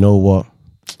say, you know what,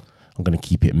 I'm gonna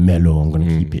keep it mellow, I'm gonna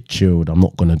keep it chilled, I'm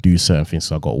not gonna do certain things,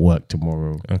 so I got work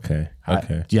tomorrow. Okay.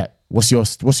 Yeah. What's your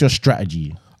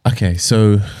strategy? Okay,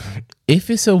 so if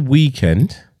it's a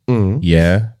weekend,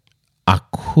 yeah, I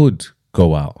could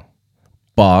go out,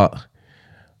 but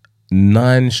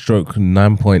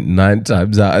 9/9.9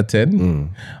 times out of 10,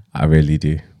 I really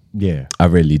do. Yeah. I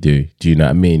really do. Do you know what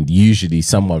I mean? Usually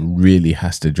someone really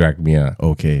has to drag me out.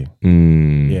 Okay.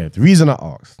 Yeah. The reason I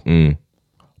asked,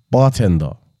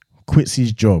 bartender quits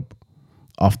his job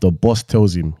after boss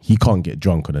tells him he can't get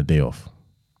drunk on a day off.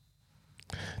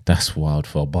 That's wild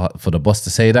for the boss to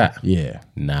say that. Yeah.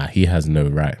 Nah, he has no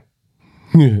right.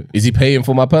 Is he paying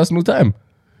for my personal time?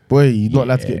 Boy, you're not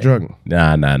allowed to get drunk.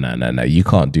 Nah. You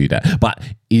can't do that. But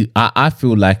I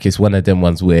feel like it's one of them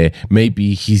ones where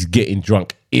maybe he's getting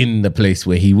drunk in the place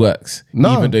where he works,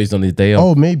 even though he's on his day off.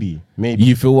 Oh, maybe.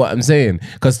 You feel what I'm saying?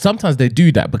 Because sometimes they do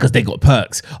that because they got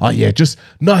perks. Oh yeah, just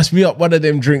nice me up one of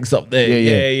them drinks up there.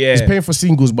 Yeah. He's paying for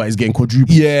singles, but he's getting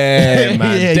quadrupled. Yeah,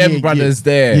 man. Them brothers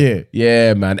there.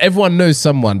 Yeah, man. Everyone knows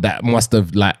someone that must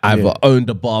have like either owned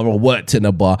a bar or worked in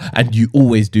a bar, and you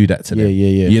always do that to them.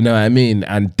 Yeah. You know what I mean?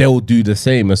 And they'll do the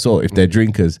same as well if they're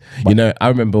drinkers. You know, I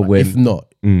remember when. If not,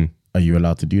 are you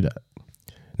allowed to do that?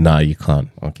 Nah, you can't.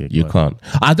 Okay, you can't.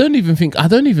 I don't even think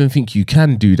you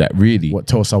can do that, really. What,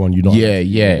 tell someone you don't?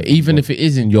 Yeah. Even if it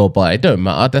is in your bar, it don't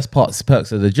matter. That's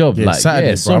perks of the job. Yeah, like,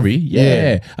 Saturday, sorry.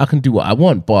 Yeah, I can do what I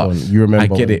want, but you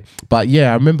remember I get it. But yeah,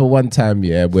 I remember one time,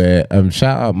 where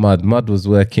shout out Mud. Mud was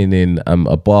working in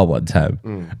a bar one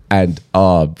time, and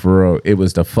bro, it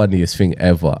was the funniest thing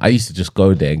ever. I used to just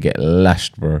go there and get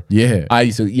lashed, bro. Yeah. I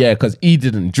used to, because he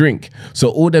didn't drink.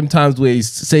 So all them times where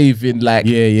he's saving like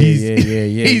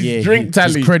his drink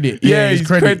tally. His credit. His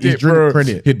credit, bro.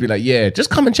 Credit. He'd be like, just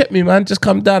come and check me, man. Just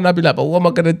come down. I'd be like, but what am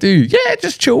I going to do? Yeah,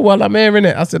 just chill while I'm here,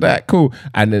 innit? I said, that cool.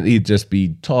 And then he'd just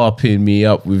be tarping me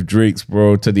up with drinks,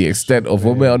 bro, to the extent of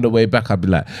when we're on the way back, I'd be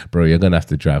like, bro, you're going to have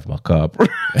to drive my car, bro.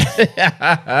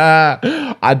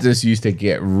 I just used to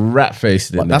get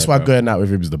rat-faced. But that's why going out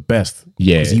with him is the best.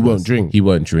 Yeah. Because he won't drink. He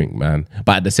won't drink, man.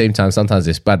 But at the same time, sometimes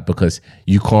it's bad because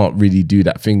you can't really do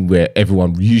that thing where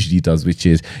everyone usually does, which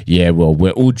is, well,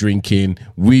 we're all drinking.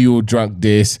 We all drunk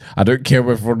this. I don't care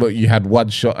whether or not you had one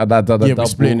shot and I done a double. We're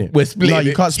splitting it. We're splitting it.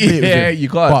 You can't split it with him. You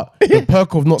can't. But the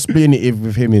perk of not splitting it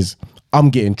with him is I'm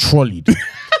getting trolleyed.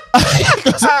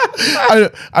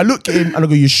 I look at him and I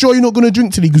go, you sure you're not going to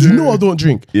drink today? Because you know I don't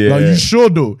drink. No, you sure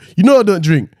though? You know I don't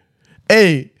drink.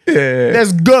 Hey,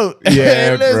 let's go.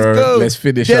 Yeah, let's bro. go. Let's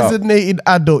finish up. Designated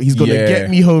adult. He's going to get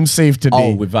me home safe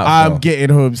today. Oh, without I'm fail. getting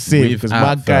home safe because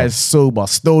my guy's sober,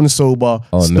 stone sober,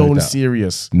 stone doubt.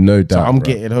 serious. No doubt, So I'm bro.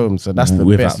 getting home. So that's the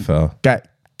Without best. fail.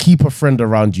 Keep a friend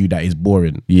around you that is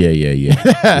boring.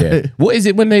 Yeah. What is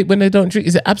it when they don't drink?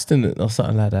 Is it abstinent or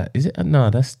something like that? Is it?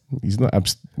 No, that's. He's not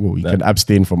you can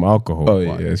abstain from alcohol. Oh,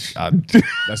 but yeah.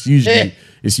 that's usually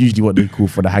what they call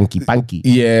for the hanky panky.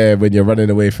 Yeah, when you're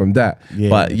running away from that. Yeah.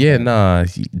 But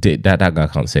that guy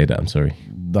can't say that. I'm sorry.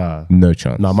 Nah. No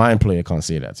chance. No, my employer can't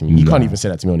say that to me. He can't even say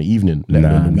that to me on the evening, let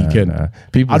alone the weekend. Nah.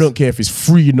 I don't care if it's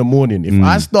 3 in the morning. If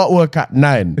I start work at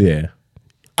 9,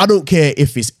 I don't care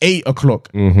if it's 8 o'clock.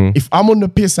 If I'm on the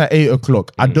piss at 8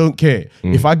 o'clock, I don't care.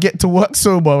 If I get to work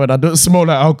sober and I don't smell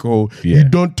like alcohol, you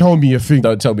don't tell me a thing.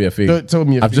 Don't tell me a thing. Don't tell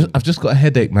me a thing. I've just got a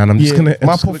headache, man. I'm just gonna. If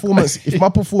my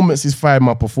performance is fine,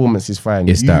 my performance is fine.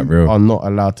 Is that real? You are not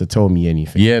allowed to tell me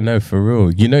anything. Yeah, no, for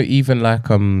real. You know, even like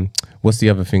what's the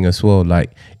other thing as well?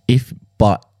 Like if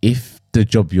the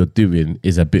job you're doing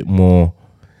is a bit more,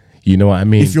 you know what I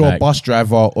mean? If you're a bus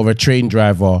driver or a train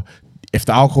driver, if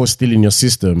the alcohol is still in your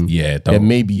system, then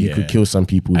maybe you could kill some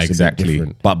people. It's exactly.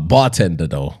 But bartender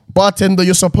though. Bartender,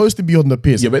 you're supposed to be on the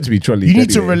piss. You're meant to be trolley. You need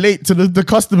to relate to the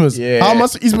customers. Yeah. How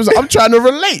much? I'm trying to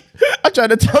relate. I'm trying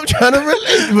to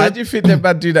relate. How do you think them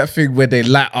man do that thing where they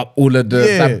light up all of the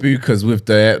sambucas with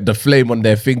the flame on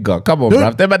their finger? Come on,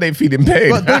 bruv. Them man ain't feeling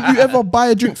pain. But don't you ever buy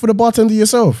a drink for the bartender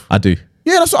yourself? I do.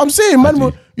 Yeah, that's what I'm saying,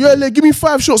 man. give me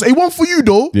 5 shots. Hey, one for you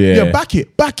though. Yeah, back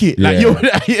it. Like, yo,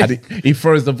 and he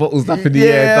throws the bottles up in the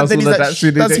air. Does all of that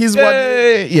shit. That's his one.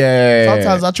 Yeah.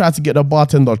 Sometimes I try to get the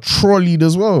bartender trolleyed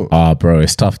as well. Bro,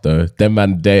 it's tough though. Them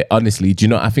man, they honestly, do you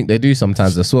know? I think they do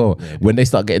sometimes as well. When they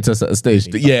start getting to a certain stage,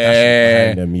 they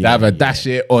either dash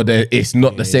it or it's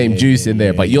not the same juice in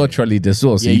there. But you're trolleyed as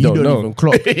well, so you don't know. Even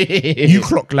clock. You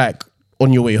clock like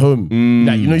on your way home.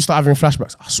 Like, you know, you start having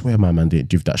flashbacks. I swear my man didn't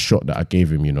give that shot that I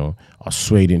gave him, you know. I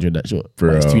swear he didn't do that shot.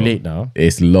 Bro, but it's too late now.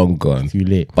 It's long gone. Too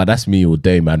late. But that's me all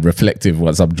day, man. Reflective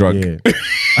once I'm drunk. Yeah.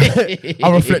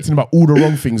 I'm reflecting about all the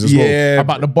wrong things as well.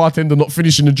 About the bartender not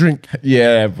finishing the drink.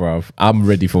 Yeah, bro. I'm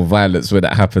ready for violence when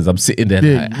that happens. I'm sitting there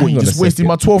like, what, you just wasting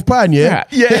my 12 pound, yeah?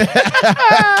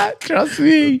 Yeah. Trust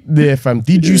me. Yeah, fam.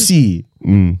 Did you see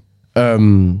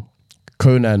Conan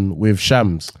with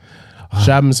Shams?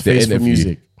 Shams Face for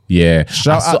Music. Yeah.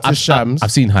 Shout out to Shams.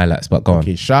 I've seen highlights, but go on.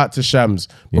 Okay, shout out to Shams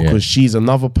because she's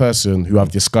another person who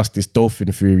I've discussed this dolphin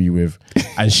theory with,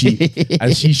 and she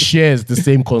shares the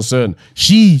same concern.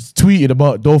 She tweeted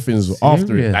about dolphins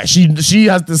after it. Like she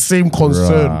has the same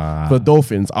concern for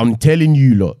dolphins. I'm telling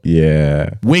you, lot. Yeah.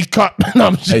 Wake up.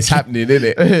 No, it's happening, isn't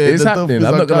it? It's happening.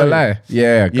 I'm not gonna lie.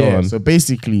 Yeah, go on. So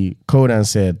basically, Conan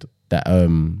said that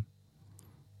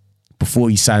before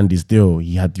he signed his deal,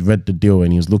 he had read the deal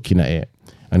and he was looking at it.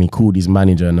 And he called his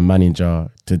manager and the manager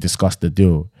to discuss the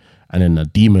deal. And then a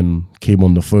demon came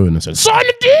on the phone and said, sign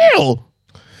the deal!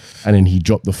 And then he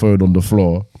dropped the phone on the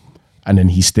floor. And then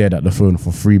he stared at the phone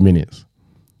for 3 minutes.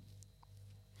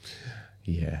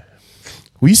 Yeah.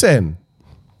 What are you saying?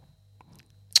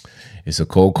 It's a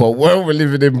cold world we're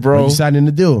living in, bro. Are you signing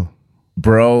the deal?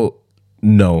 Bro,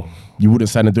 no. You wouldn't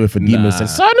sign the deal if a demon said,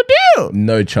 sign the deal!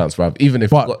 No chance, bro. Even if...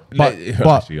 But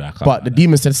the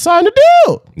demon said, sign the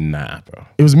deal! Nah, bro.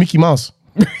 It was Mickey Mouse.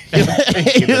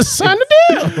 It was sign the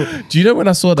deal! Do you know when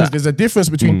I saw that? There's a difference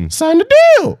between sign the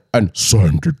deal and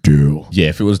sign the deal. Yeah,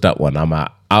 if it was that one, I'm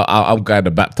out. I'm going to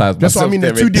baptize myself. That's what I mean.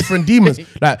 They're two different demons.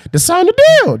 Like, the sign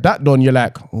the deal. That done, you're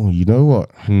like, oh, you know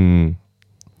what?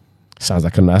 Sounds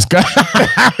like a nice guy.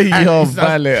 Yo,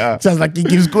 violent. Sounds like he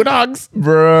gives good hugs.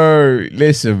 Bro,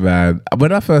 listen, man.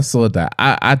 When I first saw that,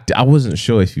 I wasn't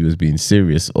sure if he was being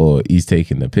serious or he's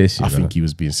taking the piss. I think he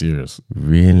was being serious.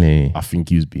 Really? I think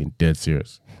he was being dead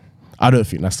serious. I don't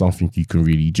think that's something you can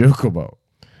really joke about.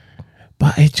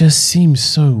 But it just seems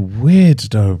so weird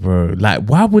though, bro. Like,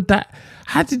 why would that...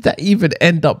 How did that even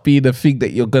end up being a thing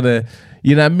that you're gonna...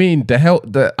 You know what I mean?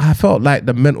 I felt like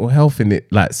the mental health in it,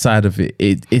 like side of it,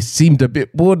 it seemed a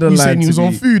bit borderline. You saying he was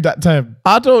on food that time?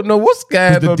 I don't know what's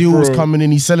going on. The deal was coming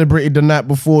in. He celebrated the night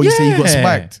before. You say he got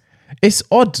spiked. It's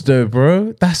odd though,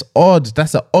 bro. That's odd.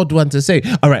 That's an odd one to say.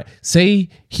 All right, say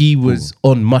he was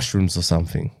on mushrooms or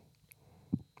something.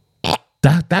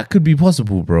 That could be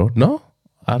possible, bro. No,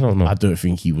 I don't know. I don't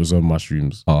think he was on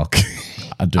mushrooms. Oh, okay.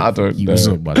 I don't know. He was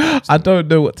on mushrooms. I don't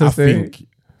know what to say. I think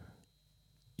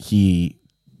he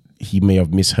may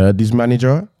have misheard his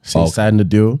manager, so he signed the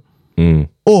deal,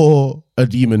 or a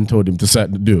demon told him to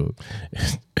sign the deal.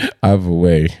 Either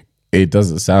way, it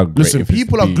doesn't sound great. Listen,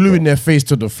 people are gluing their face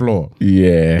to the floor.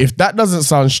 Yeah. If that doesn't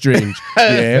sound strange,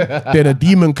 then a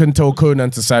demon can tell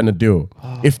Conan to sign a deal.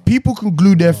 If people can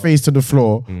glue their face to the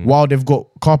floor while they've got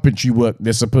carpentry work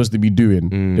they're supposed to be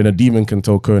doing, then a demon can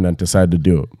tell Conan to sign the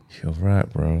deal. You're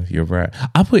right, bro. You're right.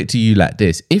 I'll put it to you like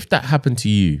this. If that happened to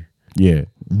you,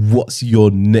 what's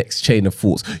your next chain of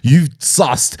thoughts? You've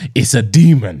sussed it's a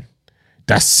demon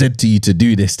that's said to you to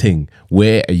do this thing.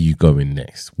 Where are you going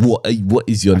next? What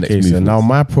is your next move? So now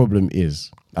my problem is,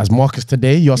 as Marcus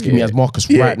today, you're asking me as Marcus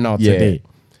right now today.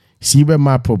 See where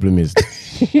my problem is?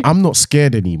 I'm not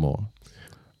scared anymore.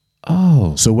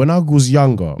 Oh. So when I was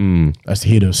younger, I used to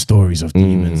hear those stories of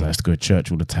demons. I used to go to church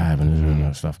all the time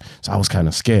and stuff. So I was kind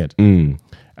of scared. And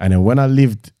then when I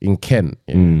lived in Kent,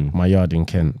 my yard in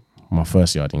Kent, my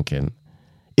first yard in Kent,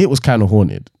 it was kind of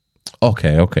haunted.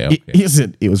 Okay.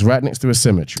 It was right next to a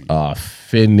cemetery.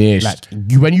 Finished.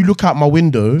 Like when you look out my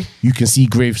window, you can see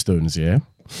gravestones,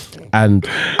 and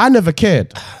I never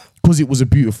cared because it was a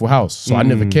beautiful house, so I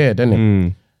never cared,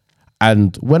 innit?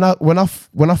 And when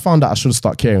I found out I should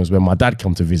start caring was when my dad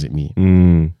come to visit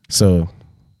me. So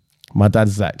my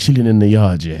dad's like chilling in the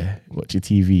yard, watching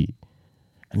TV,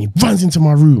 and he runs into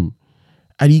my room,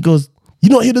 and he goes, "You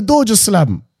not hear the door just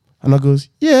slam?" And I goes,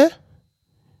 "Yeah."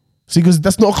 So he goes,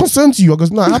 "That's not a concern to you." I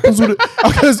goes, "No, it happens all the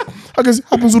I goes,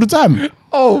 happens all the time."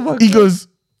 Oh my God. He goes,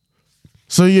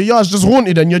 "So your yard's just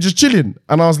haunted and you're just chilling?"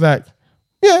 And I was like,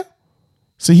 "Yeah."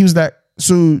 So he was like,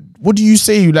 "So what do you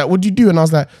say? Like, what do you do?" And I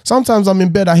was like, "Sometimes I'm in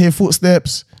bed, I hear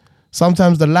footsteps.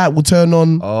 Sometimes the light will turn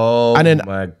on. Oh, and then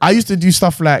my I used to do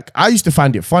stuff like, I used to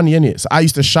find it funny, innit? So I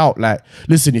used to shout like,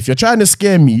 listen, if you're trying to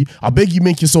scare me, I beg you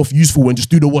make yourself useful and just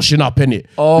do the washing up, innit?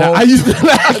 Oh. Like, I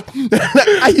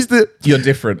used to. You're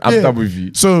different. I'm done with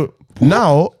you. So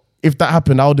now, if that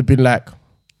happened, I would have been like,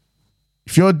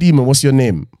 if you're a demon, what's your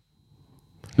name?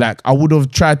 Like, I would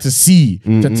have tried to see,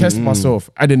 to test myself.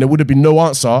 And then there would have been no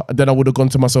answer. And then I would have gone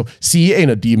to myself, see, it ain't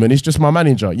a demon. It's just my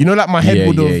manager. You know, like my head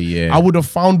would have, I would have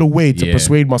found a way to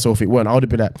persuade myself it weren't. I would have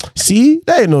been like, see,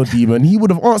 that ain't no demon. He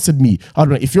would have answered me. I don't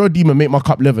know, if you're a demon, make my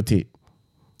cup levitate.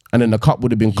 And then the cup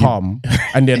would have been calm.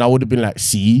 And then I would have been like,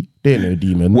 see, there ain't no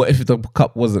demon. What if the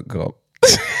cup wasn't calm?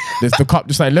 There's the cup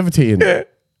just like levitating.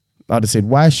 I'd have said,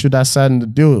 why should I sign the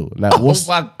deal? Like, what's,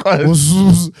 my God.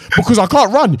 Because I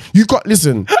can't run. You got,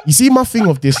 listen, you see my thing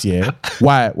of this year,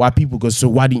 why people go, so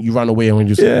why didn't you run away? And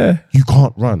just, you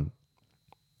can't run.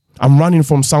 I'm running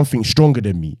from something stronger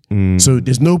than me. So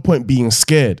there's no point being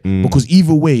scared because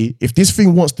either way, if this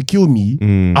thing wants to kill me,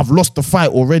 I've lost the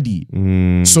fight already.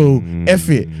 So F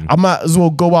it. I might as well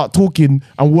go out talking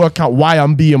and work out why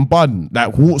I'm being bun.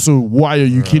 Like, so why are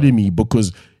you killing me?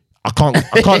 Because I can't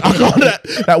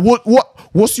like,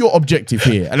 what's your objective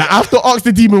here? And I have to ask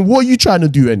the demon, what are you trying to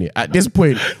do in it? At this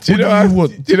point, do you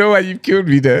know why you've killed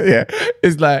me there? Yeah.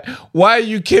 It's like, why are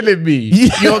you killing me?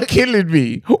 You're killing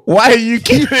me. Why are you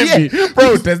killing me?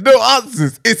 Bro, there's no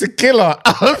answers. It's a killer.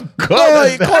 Oh, God. No,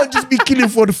 it can't just be killing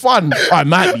for the fun. I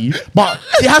might be, but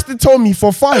it has to tell me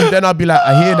for fun. Then I'll be like,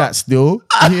 I hear that still.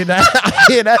 I hear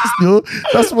that still.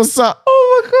 That's what's up.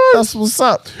 Oh my God. That's what's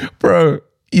up. Bro.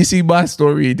 You see, my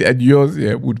story and yours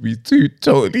would be two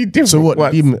totally different. So what?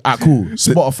 ones. Cool.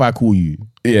 Spotify call you.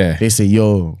 Yeah. They say,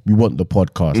 yo, we want the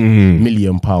podcast. £1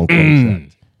 million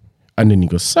contract. And then you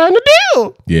go, sign the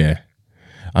deal. Yeah.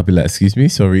 I'll be like, excuse me,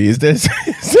 sorry, is there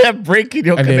a break in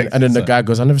your connection? And then the guy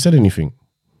goes, I never said anything.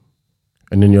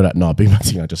 And then you're like, nah, big man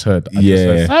thing, I just heard. I Yeah. just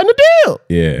heard, sign the deal.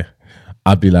 Yeah.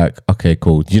 I'd be like, okay,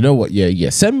 cool. You know what? Yeah.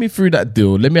 Send me through that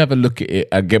deal. Let me have a look at it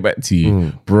and get back to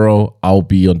you. Bro, I'll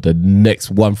be on the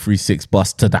next 136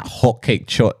 bus to that hotcake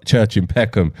church in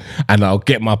Peckham and I'll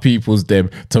get my peoples them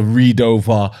to read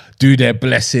over, do their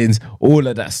blessings, all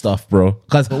of that stuff, bro.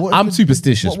 Because I'm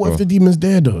superstitious, What bro. if the demon's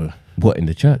there though? What, in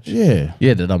the church? Yeah.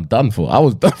 Yeah, then I'm done for. I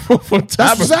was done for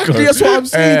time ago. That's what I'm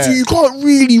saying to you. You can't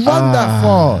really run that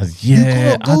far. Yeah, you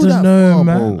can't go I don't that know, far,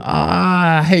 man. bro.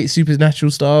 I hate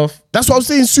supernatural stuff. That's what I'm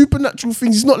saying. Supernatural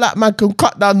things. It's not like man can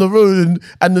cut down the road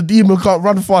and the demon can't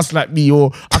run fast like me,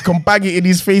 or I can bang it in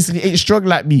his face and he ain't strong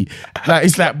like me. Like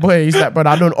it's like, brother,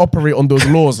 I don't operate on those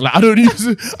laws. Like I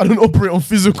don't operate on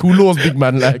physical laws, big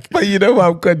man. Like, But you know what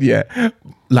I'm good, yeah?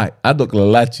 Like, I'm not gonna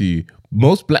lie to you.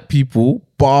 Most black people,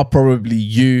 bar probably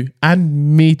you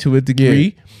and me to a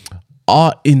degree,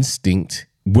 our instinct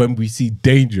when we see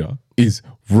danger is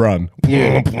run.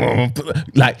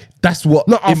 Like that's what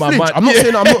no, I'll in my flinch. mind. I'm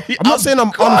not saying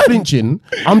I'm unflinching.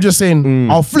 I'm just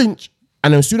saying I'll flinch,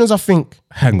 and then as soon as I think,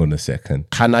 hang on a second.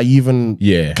 can I even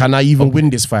win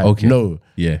this fight? Okay. No.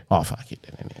 Yeah. Oh fuck it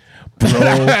then. Bro,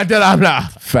 Then I'm like,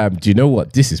 fam, do you know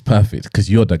what? This is perfect because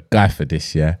you're the guy for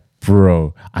this, yeah?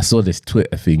 Bro, I saw this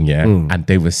Twitter thing, yeah? And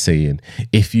they were saying,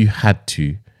 if you had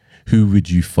to, who would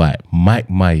you fight? Mike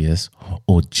Myers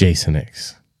or Jason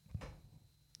X?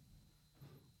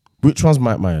 which one's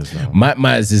Mike Myers now? Mike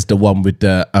Myers is the one with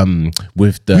the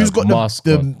Who's got mask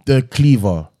on. the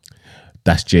cleaver?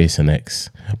 That's Jason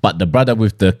X. But the brother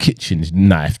with the kitchen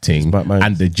knife thing Mike Myers.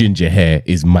 and the ginger hair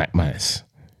is Mike Myers.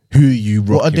 Who are you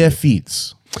rocking What are their with?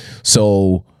 feats?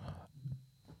 So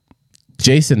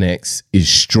Jason X is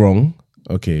strong.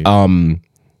 Okay.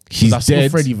 He's That's still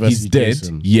dead. Freddy versus He's dead.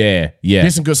 Jason. Yeah.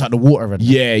 Jason goes out the water. And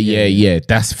Yeah.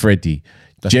 That's Freddy.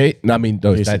 That's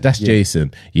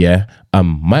Jason. Yeah.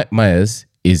 Mike Myers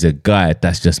is a guy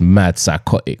that's just mad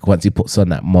psychotic. Once he puts on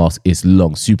that mask, it's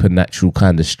long, supernatural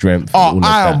kind of strength. Oh,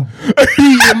 I am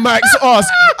beating Mike's ass.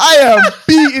 I am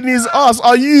beating his ass.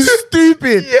 Are you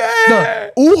stupid? Yeah.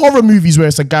 No, all horror movies where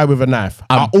it's a guy with a knife,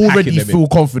 I already packing them feel in.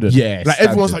 confident. Yeah, like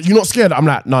everyone's like, you're not scared. I'm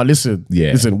like, nah, listen.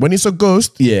 Yeah. Listen, when it's a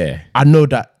ghost, Yeah. I know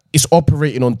that it's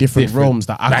operating on different realms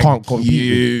that I Thank can't compete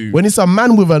you. with. When it's a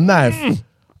man with a knife,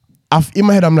 in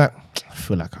my head, I'm like, I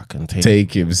feel like I can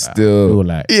Take him I still. feel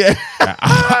like,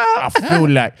 I feel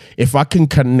like if I can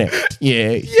connect,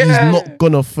 he's not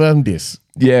gonna firm this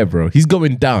Yeah, bro. He's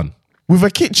going down. with a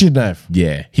kitchen knife.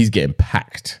 Yeah. He's getting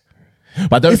packed.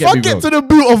 But don't If get I me get wrong. to the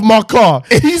boot of my car,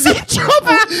 he's in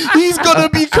trouble. He's gonna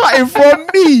be cutting from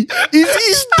me. Is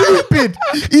he stupid?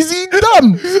 Is he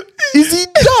dumb? Is he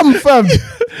dumb, fam?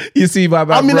 You see, my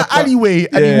man. I'm in an Rocker. alleyway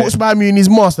and he Yeah. walks by me in his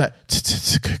mask like,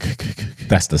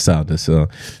 That's the sound of the song.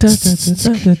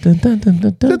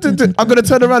 I'm gonna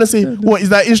turn around and say, "What is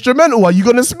that instrumental? Are you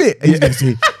gonna spit?" And he's gonna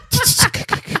say,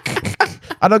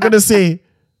 and I'm gonna say,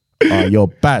 "Oh, you're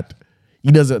bad."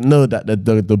 He doesn't know that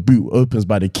the boot opens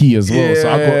by the key as well. So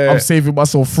I'm saving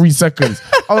myself 3 seconds.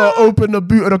 I'm gonna open the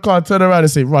boot of the car, turn around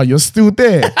and say, "Right, you're still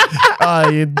there."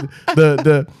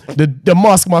 The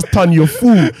mask must turn you a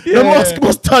fool. The mask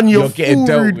must turn you a fool,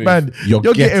 rude man. You're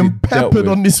getting peppered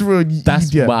on this road.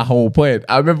 That's my whole point.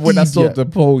 I remember when I saw the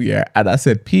poll, and I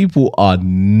said, people are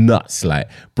nuts. Like,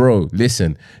 bro,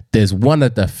 listen, there's one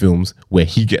of the films where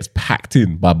he gets packed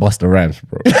in by Busta Rhymes,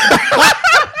 bro.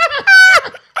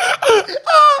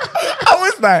 I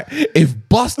was like, if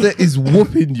Busta is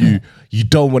whooping you, you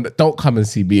don't come and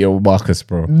see me or Marcus,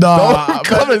 bro. Nah, don't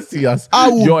come and see us.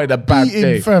 You're in a bad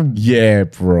day. Fam. Yeah,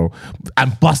 bro.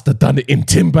 And Busta done it in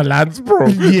Timberlands, bro.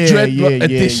 Dreadlock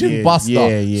edition,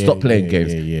 Busta. Stop playing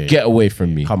games. Get away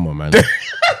from me. Come on, man.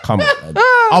 Come on, man.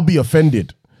 I'll be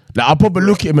offended. Like, I'll probably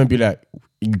look at him and be like,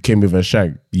 you came with a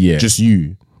shag. Yeah. Just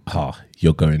you.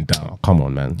 You're going down. Come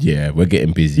on, man. Yeah, we're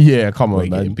getting busy. Yeah, come on, we're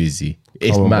man. Getting busy.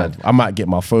 It's mad. I might get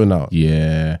my phone out.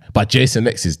 Yeah. But Jason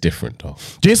X is different, though.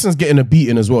 Jason's getting a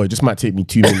beating as well. It just might take me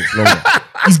 2 minutes longer.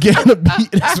 He's getting a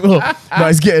beating as well. No,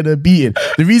 he's getting a beating.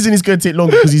 The reason he's going to take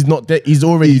longer because he's not dead. He's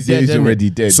already dead. He's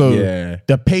already dead. So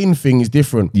the pain thing is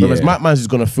different. Whereas Matt Mans is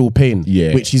going to feel pain.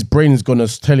 Yeah. Which his brain is going to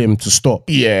tell him to stop.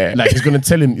 Yeah. Like he's going to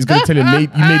tell him, you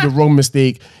made the wrong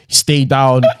mistake. Stay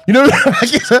down. You know,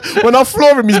 when I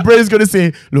floor him, his brain is going to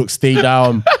say, look, stay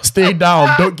down. Stay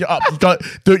down. Don't get up.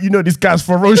 Don't you know this guy's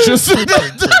ferocious?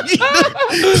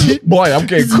 Boy, I'm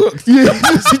getting cooked. Yeah.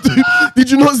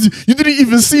 Did you not see, you didn't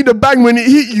even see the bang when it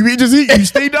hit you. It just hit you.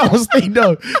 Stay down, stay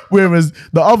down. Whereas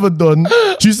the other Don,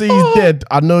 you say he's dead.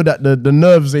 I know that the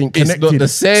nerves ain't connected. It's not the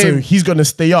same. So he's gonna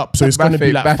stay up. So it's gonna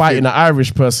be like fighting an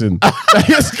Irish person.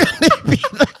 It's gonna be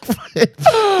like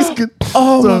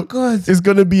my God. It's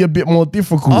gonna be a bit more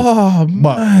difficult. Oh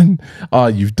man.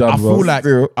 You've done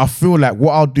I feel like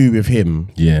what I'll do with him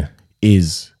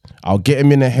is I'll get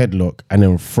him in a headlock and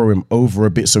then throw him over a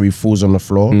bit so he falls on the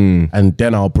floor, and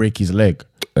then I'll break his leg.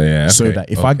 So that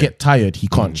if I get tired, he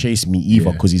can't chase me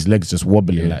either because his leg's just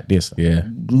wobbling like this. Yeah.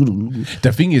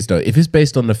 The thing is, though, if it's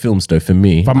based on the films, though, for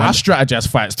me, I strategize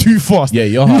fights too fast. Yeah,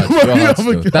 you're hard.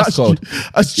 That's cold.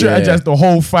 I strategize the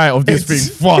whole fight of this thing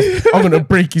fast. I'm gonna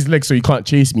break his leg so he can't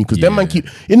chase me because them man keep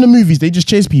in the movies they just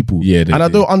chase people. Yeah, and I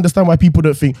don't understand why people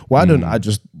don't think. Why don't I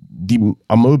just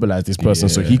immobilize this person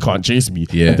so he can't chase me,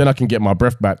 and then I can get my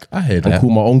breath back. I hear and call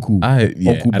my uncle,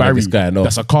 Uncle Barry,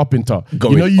 that's a carpenter.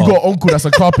 You know, you got uncle that's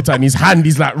a carpenter, and his hand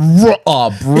is like raw.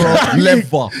 Oh, bro,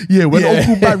 leather. Yeah, when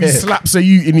Uncle Barry slaps at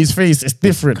you in his face, it's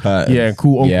different. Yeah,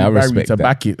 cool. Uncle Barry to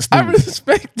back it. Still. I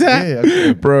respect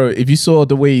that, bro. If you saw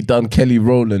the way he done Kelly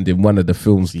Rowland in one of the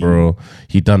films, bro,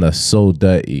 he done her so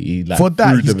dirty. He, for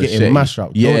that, he's getting mashed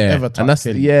up. Don't ever touch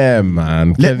Kelly.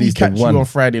 Man. Let me catch you on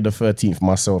Friday the 13th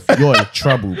myself. You're in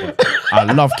trouble, bro. I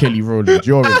love Kelly Rowland.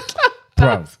 You're in,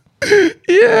 bruv.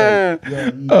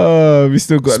 We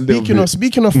still got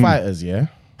speaking of fighters, yeah.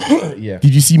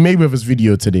 Did you see Mayweather's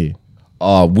video today?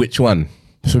 Which one?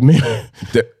 So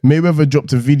Mayweather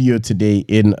dropped a video today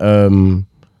in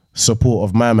support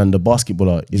of my man, the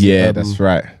basketballer. That's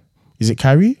right. Is it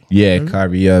Kyrie? Yeah,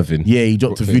 Kyrie Irving. Yeah, he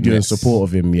dropped a video in support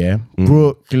of him. Yeah,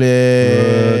 Brooklyn.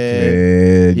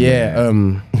 Yeah,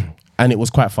 and it was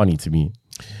quite funny to me.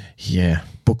 Yeah,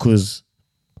 because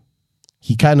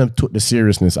he kind of took the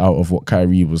seriousness out of what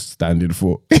Kyrie was standing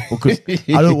for. Because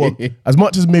I don't want, as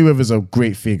much as Mayweather's a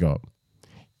great figure,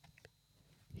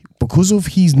 because of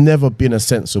he's never been a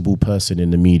sensible person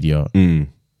in the media,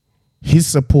 his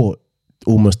support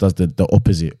almost does the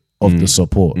opposite of the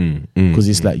support. Because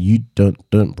it's like, you don't,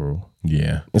 bro.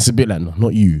 Yeah. It's a bit like, no,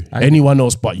 not you. Anyone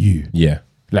else but you. Yeah.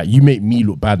 Like, you make me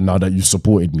look bad now that you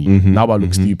supported me. Now I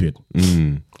look stupid.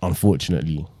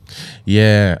 Unfortunately.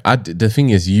 Yeah, the thing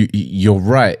is, you're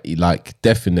right. Like,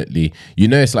 definitely, you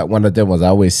know, it's like one of them ones. I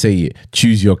always say it: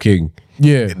 choose your king.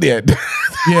 Yeah.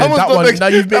 That one. Now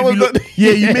you've made me look.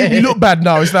 You made me look bad.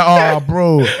 Now it's like,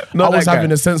 bro, I was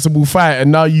having a sensible fight, and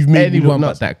now you've made me look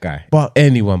nuts. But that guy. But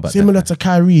anyone but similar to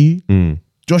Kyrie,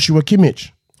 Joshua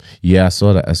Kimmich. Yeah, I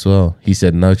saw that as well. He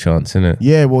said no chance, innit?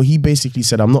 Yeah, well, he basically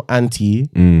said, I'm not anti.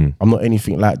 I'm not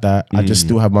anything like that. I just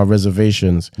still have my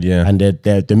reservations. Yeah. And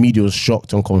the media was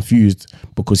shocked and confused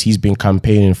because he's been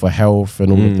campaigning for health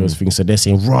and all of those things. So they're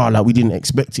saying, raw, like, we didn't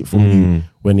expect it from you.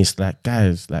 When it's like,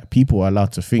 guys, like, people are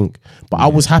allowed to think. But I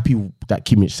was happy that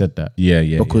Kimmich said that.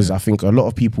 Yeah. Because I think a lot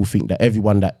of people think that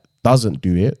everyone that doesn't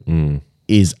do it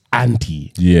is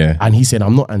anti. Yeah. And he said,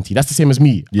 I'm not anti. That's the same as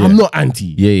me. I'm not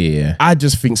anti. Yeah. I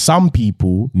just think some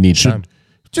people need time.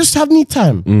 just have me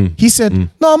time. He said,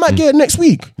 no, I might get it next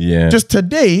week. Yeah. Just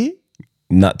today,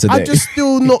 Not today. I just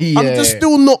still not. Yeah. I'm just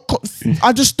still not.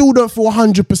 I just still don't feel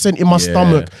 100% in my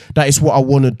stomach that it's what I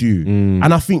want to do.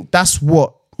 And I think that's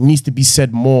what needs to be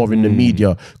said more in the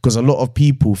media, because a lot of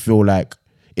people feel like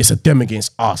it's a them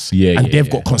against us, and they've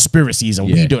got conspiracies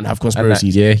and we don't have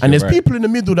conspiracies. And there's people in the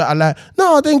middle that are like,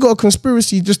 no, I ain't got a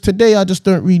conspiracy. Just today, I just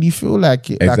don't really feel like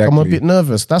it. Like I'm a bit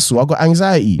nervous. That's all. I got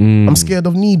anxiety. I'm scared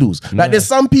of needles. Like there's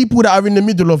some people that are in the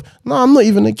middle of, no, I'm not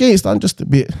even against. I'm just a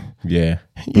bit. You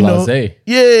know,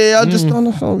 I just don't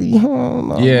really.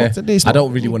 I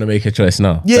don't really want to make a choice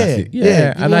now.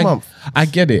 And I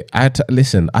get it.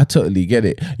 Listen, I totally get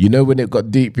it. You know, when it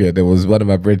got deep here, there was one of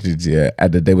my brethren here,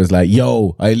 and they was like,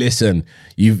 "Yo, hey, listen,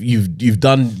 you've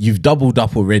doubled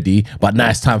up already, but now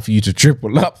it's time for you to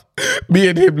triple up." Me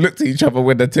and him looked at each other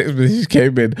when the text message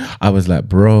came in. I was like,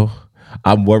 "Bro,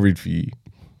 I'm worried for you."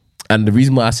 And the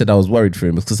reason why I said I was worried for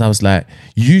him is because I was like,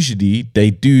 usually they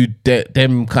do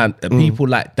them kind of people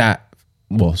like that.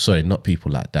 Well, sorry, not people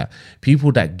like that.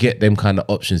 People that get them kind of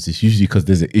options is usually because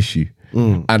there's an issue.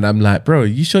 And I'm like, bro,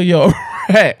 you sure you're all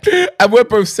right? And we're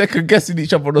both second guessing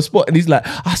each other on the spot. And he's like,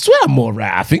 I swear I'm all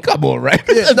right. I think I'm all right.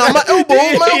 My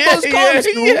elbow's calm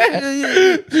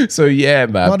still. So yeah,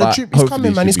 man. No, the trip is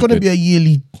coming, man. It's going to be a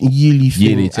yearly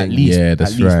thing, thing. at least. Yeah,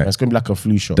 that's right. Man. It's going to be like a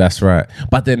flu shot. That's right.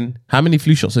 But then, how many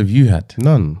flu shots have you had?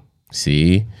 None.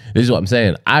 See, this is what I'm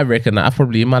saying. I reckon that I've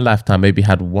probably in my lifetime maybe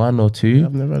had 1 or 2.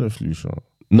 I've never had a flu shot.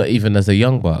 Not even as a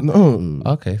young buck. No.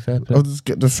 Okay, fair play. I'll just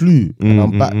get the flu and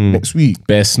I'm back next week.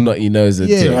 Bare snotty nose and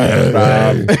You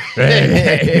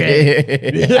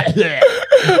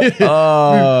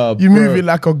move it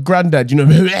like a granddad, you know.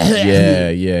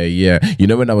 Yeah. You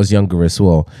know, when I was younger as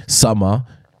well, summer,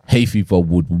 hay fever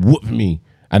would whoop me.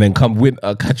 And then come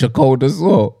winter, catch a cold as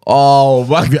well. Oh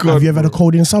my God. Have you ever had a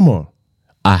cold in summer?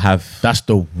 I have. That's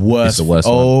the worst. It's the worst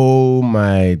one.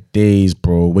 My days,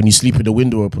 bro. When you sleep with the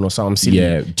window open or something silly.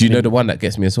 Yeah. Do you know the one that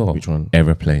gets me as well? Which one?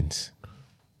 Aeroplanes,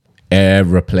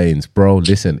 bro.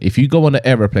 Listen, if you go on an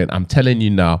aeroplane, I'm telling you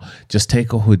now, just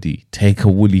take a hoodie, take a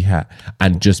woolly hat,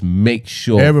 and just make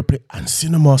sure. Aeroplane and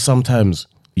cinema sometimes.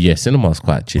 Yeah, cinema's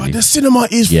quite chilly. But the cinema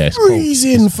is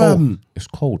freezing, fam. It's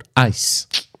cold. Ice.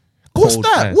 What's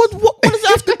that? What does it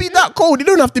have to be that cold? It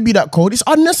don't have to be that cold. It's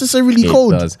unnecessarily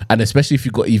cold. It does. And especially if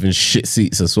you've got even shit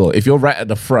seats as well. If you're right at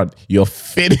the front, you're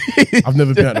finished. I've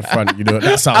never been at the front, you know.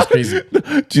 That sounds crazy.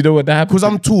 Do you know what that happens? Because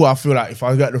I'm tall, I feel like if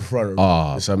I get at the front,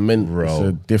 it's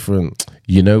a different.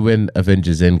 You know when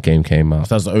Avengers Endgame came out?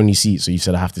 That's the only seat, so you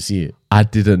said I have to see it. I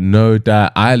didn't know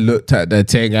that. I looked at the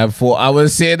thing and thought I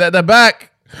was sitting at the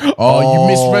back. You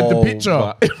misread the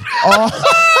picture.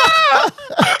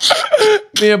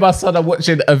 Me and my son are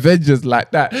watching Avengers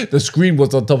like that. The screen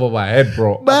was on top of my head,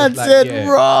 bro. Man said,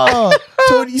 raw.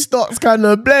 Tony Stark's kind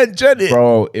of blend, Jenny.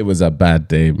 Bro, it was a bad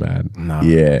day, man.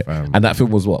 Fam. And that film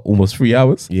was what, almost 3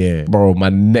 hours? Yeah. Bro, my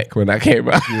neck when that came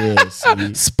out.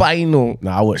 Yeah, spinal.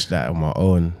 I watched that on my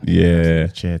own. Yeah.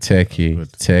 Techie.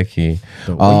 What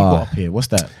you got up here? What's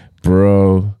that?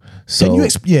 Bro. So, can you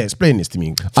explain this to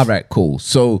me? All right, cool.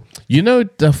 So, you know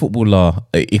the footballer,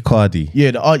 Icardi?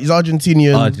 Yeah, he's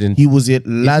Argentinian. He was at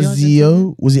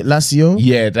Lazio. Was it Lazio?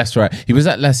 Yeah, that's right. He was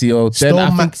at Lazio.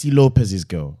 Stole Maxi Lopez's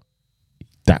girl.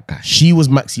 That guy. She was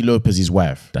Maxi Lopez's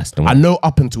wife. That's the one. I know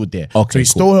up until there. Okay, so he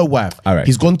stole her wife. All right.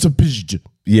 He's gone to Pizj.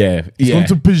 Yeah. He's gone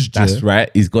to Pizj. That's right.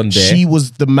 He's gone there. She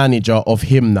was the manager of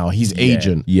him now, his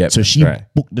agent. Yeah. So she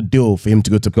booked the deal for him to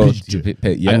go to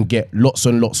Pizj and get lots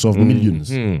and lots of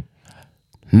millions.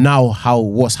 Now,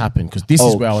 what's happened? Because this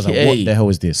is where I was like, what the hell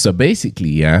is this? So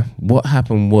basically, what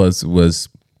happened was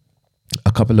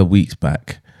a couple of weeks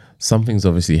back, something's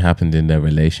obviously happened in their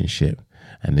relationship.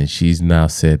 And then she's now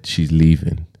said she's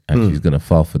leaving and she's going to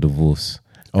file for divorce.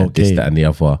 And this, that, and the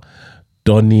other.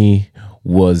 Donny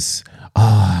was...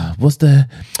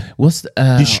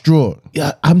 distraught.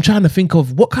 Yeah, I'm trying to think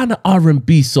of what kind of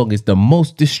R&B song is the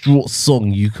most distraught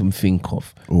song you can think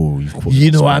of.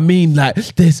 You know what I mean? Like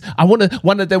this, one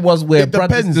of them was where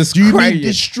brothers just do you crying. mean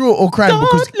distraught or crying?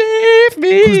 Don't leave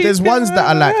me. Because there's ones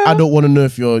that are like, I don't want to know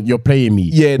if you're playing me.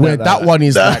 Yeah, where that one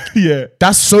is like,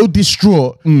 that's so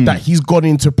distraught that he's gone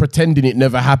into pretending it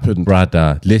never happened.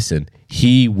 Brother, listen,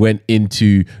 he went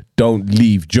into Don't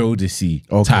Leave Jodeci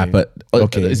type of,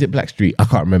 is it Blackstreet? I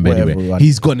can't remember. Anyway,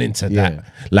 he's gone into that.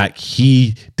 Like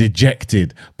he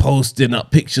dejected, posting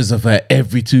up pictures of her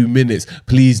every 2 minutes.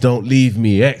 Please don't leave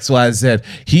me, XYZ.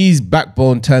 His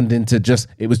backbone turned into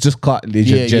it was just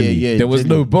cartilage and jelly. There was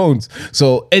no bones.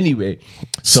 So anyway,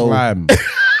 slime.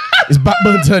 His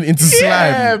backbone turned into slime.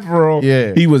 Yeah, bro.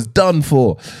 Yeah. He was done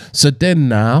for. So then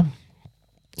now,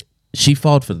 she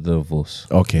filed for the divorce.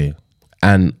 Okay.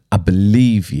 And I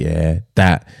believe,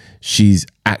 that she's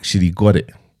actually got it.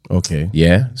 Okay.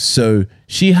 Yeah. So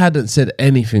she hadn't said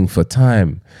anything for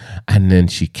time. And then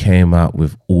she came out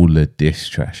with all of this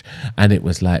trash. And it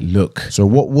was like, look. So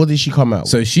what did she come out with?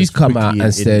 So she's Just come out quickly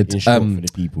and said, in short for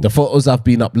the people. the photos I've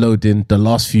been uploading the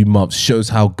last few months shows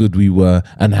how good we were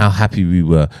and how happy we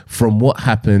were. From what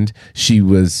happened, I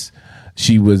was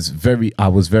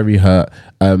very hurt.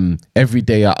 Every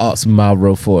day I asked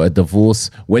Mauro for a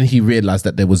divorce. When he realized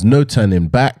that there was no turning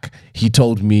back, he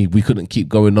told me we couldn't keep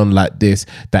going on like this,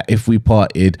 that if we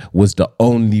parted was the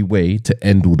only way to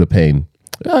end all the pain.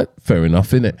 Fair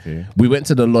enough, innit? Okay. We went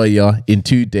to the lawyer. In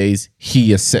 2 days,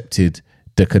 he accepted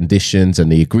the conditions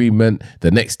and the agreement.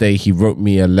 The next day, he wrote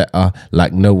me a letter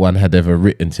like no one had ever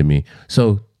written to me.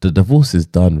 So the divorce is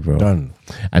done, bro. Done.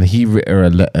 And he wrote her a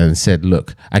letter and said,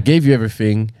 look, I gave you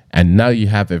everything and now you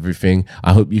have everything.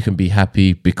 I hope you can be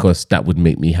happy because that would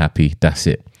make me happy. That's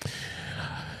it.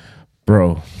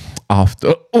 Bro,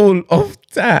 after all of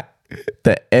that,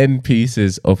 the end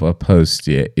pieces of a post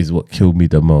is what killed me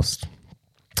the most.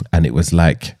 And it was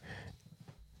like,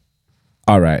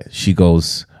 all right, she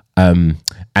goes, and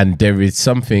there is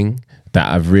something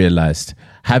that I've realized.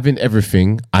 Having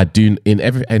everything, I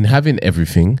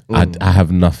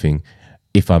have nothing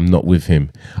if I'm not with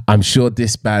him. I'm sure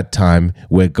this bad time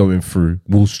we're going through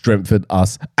will strengthen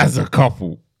us as a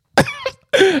couple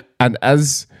and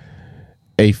as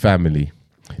a family.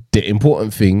 The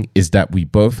important thing is that we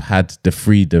both had the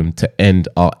freedom to end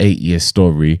our 8-year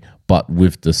story, but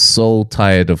with the soul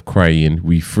tired of crying,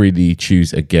 we freely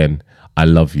choose again. I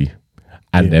love you.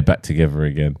 And they're back together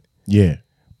again. Yeah.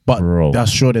 But Bro.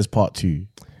 that's sure there's part 2.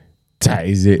 That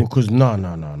is it. Because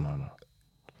no.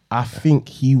 I think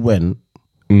he went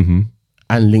and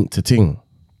linked to Ting.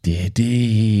 Did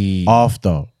he?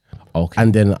 After. Okay.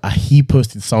 And then he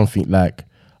posted something like,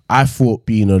 I thought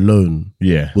being alone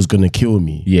was going to kill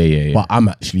me. Yeah. But I'm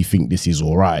actually think this is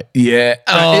all right. Yeah.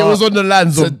 It was on the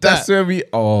lands so of that's that. where we...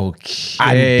 Okay.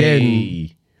 And then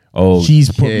okay. she's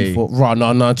probably thought, right,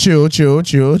 no, chill.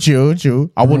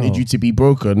 I wanted you to be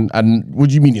broken. And what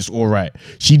do you mean it's all right?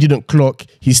 She didn't clock.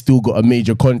 He's still got a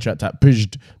major contract at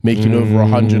Pijt, making over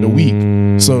 100 a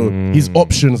week. So his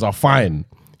options are fine.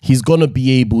 He's going to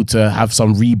be able to have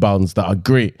some rebounds that are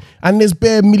great. And there's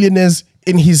bare millionaires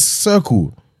in his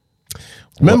circle.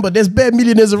 Remember, there's bare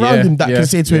millionaires around him that can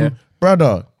say to him,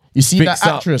 brother, you see Fix that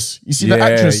up. actress? You see that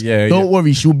actress? Yeah, Don't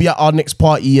worry, she'll be at our next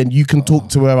party and you can talk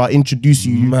to her. I'll introduce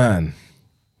you. Man,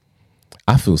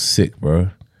 I feel sick,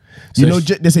 bro. So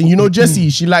they're saying, you know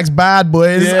Jessie, she likes bad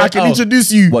boys. Yeah, I can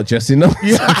introduce you. What, Jessie? No?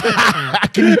 I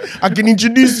can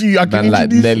introduce you. Man,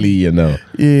 like Nelly, you know.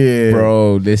 Yeah.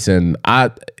 Bro, listen,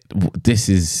 this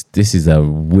is a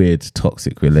weird,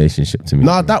 toxic relationship to me.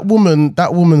 Nah, that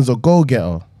woman's a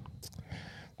go-getter.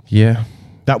 Yeah.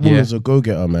 That woman's a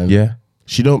go-getter, man. Yeah.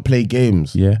 She don't play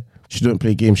games. Yeah. She don't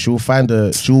play games. She'll find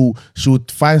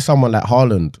someone like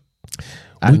Haaland.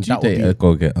 And Would you date a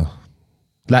go-getter?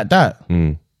 Like that?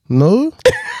 No?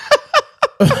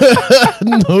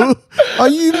 No? Are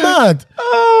you mad?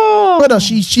 Brother,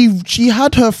 she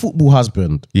had her football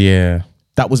husband. Yeah.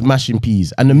 That was mashing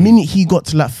peas. And the minute he got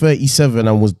to like 37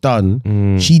 and was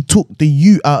done, she took the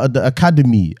youth out of the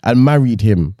academy and married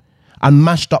him and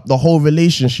mashed up the whole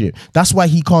relationship. That's why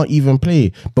he can't even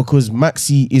play, because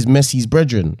Maxi is Messi's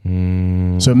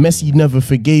brethren. So Messi never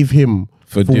forgave him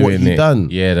for what he done.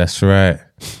 Yeah, that's right.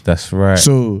 That's right.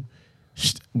 So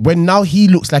when now he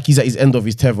looks like he's at his end of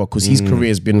his tether because his career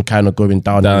has been kind of going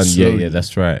down. Yeah,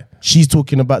 that's right. She's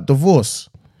talking about divorce.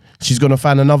 She's going to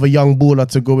find another young baller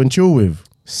to go and chill with.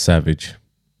 Savage.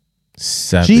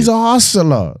 She's a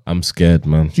hustler. I'm scared,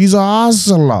 man. She's a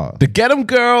hustler. The Get 'em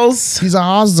girls. She's a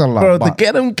hustler. Bro, the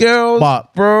Get 'em girls.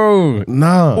 But, bro.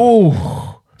 Nah.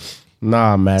 Oh.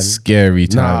 Nah, man. Scary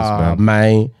times,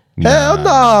 man. Hell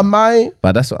nah, man.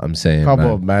 But that's what I'm saying, Come man.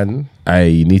 on, man. Hey,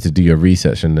 you need to do your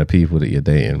research on the people that you're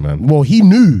dating, man. Well, he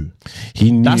knew.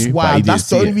 He knew. That's why. That's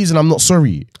the only reason I'm not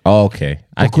sorry. Oh, okay.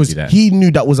 I give Because you that. he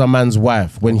knew that was a man's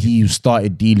wife when he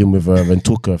started dealing with her and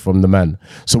took her from the man.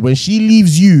 So when she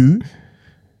leaves you,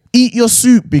 eat your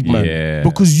soup, big man. Yeah.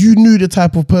 Because you knew the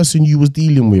type of person you was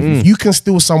dealing with. If you can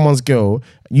steal someone's girl,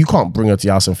 you can't bring her to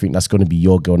your house and think that's going to be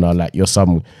your girl now, like you're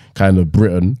some kind of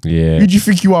Britain. Yeah. Who do you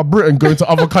think you are, Britain, going to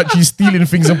other countries, stealing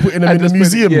things and putting them in the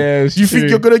museum? Yeah, do you think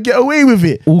you're going to get away with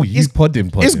it? Oh, you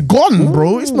podding. It's gone,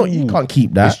 bro. It's not. You can't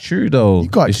keep that. It's true, though. You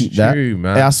can't keep that.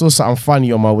 Man. Hey, I saw something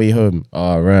funny on my way home.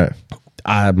 All right.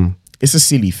 It's a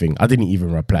silly thing. I didn't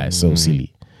even reply. It's so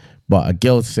silly. But a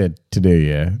girl said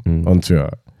today, on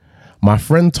Twitter, my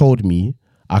friend told me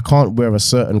I can't wear a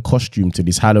certain costume to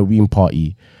this Halloween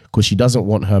party because she doesn't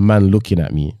want her man looking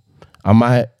at me. Am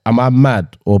I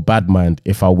mad or bad mind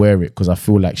if I wear it because I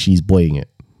feel like she's boying it?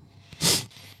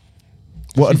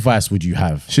 What advice would you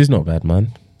have? She's not bad,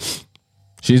 man.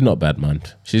 She's not bad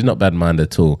mind. She's not bad mind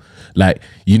at all. Like,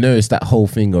 you know, it's that whole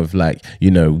thing of like, you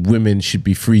know, women should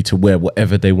be free to wear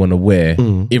whatever they want to wear,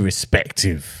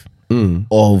 irrespective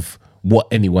of what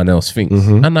anyone else thinks.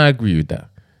 And I agree with that.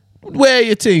 Wear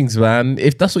your things, man.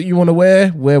 If that's what you want to wear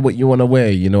what you want to wear.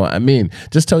 You know what I mean?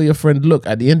 Just tell your friend, look,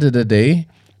 at the end of the day,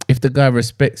 if the guy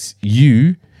respects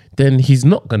you, then he's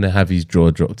not going to have his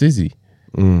jaw dropped, is he?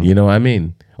 You know what I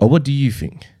mean? Or what do you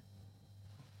think?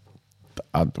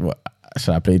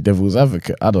 Should I play devil's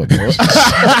advocate? I don't know.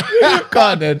 Go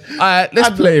on then. All right,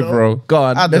 let's play it, bro. Go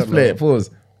on, let's play it. Pause.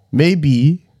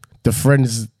 Maybe the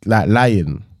friend's like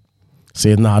lying,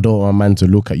 saying, "No, I don't want a man to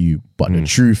look at you." But the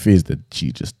truth is that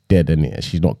she's just dead in it.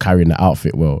 She's not carrying the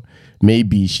outfit well.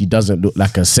 Maybe she doesn't look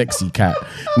like a sexy cat.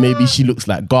 Maybe she looks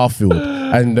like Garfield,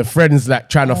 and the friend's like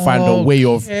trying to find a way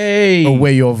of saying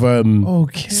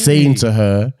to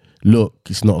her, look,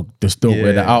 it's not, just don't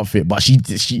wear the outfit. But she,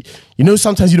 you know,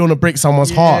 sometimes you don't want to break someone's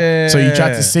heart. So you try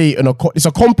to say it in it's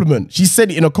a compliment. She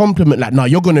said it in a compliment, like, no,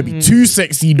 you're going to be too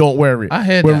sexy, don't wear it. I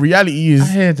heard when that. reality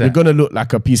is, you're going to look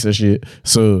like a piece of shit.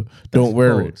 So don't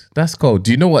wear it. That's cold.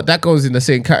 Do you know what? That goes in the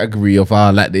same category of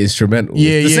like the instrumental.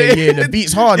 Yeah. The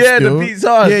beat's hard still. The beat's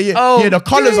hard. Yeah, the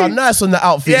colours are nice on the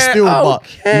outfit still. But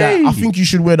yeah, I think you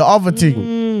should wear the other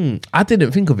thing. I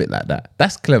didn't think of it like that.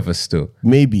 That's clever still.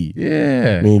 Maybe.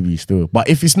 Yeah. Maybe still. But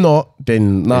if it's not,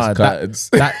 then nah,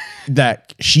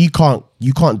 that you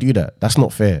can't do that. That's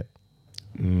not fair.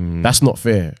 That's not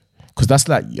fair. Because that's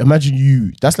like,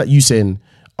 imagine that's like you saying,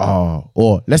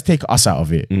 or let's take us out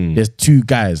of it. There's two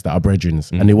guys that are brethren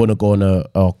and they want to go on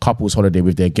a couple's holiday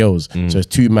with their girls. So it's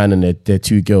two men and their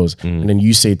two girls. And then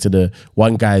you say to the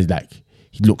one guy, like,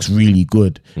 he looks really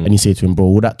good. And you say to him, bro,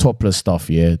 all that topless stuff,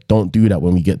 don't do that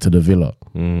when we get to the villa.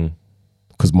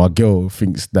 Because my girl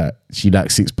thinks that she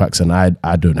likes 6-packs and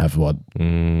I don't have one.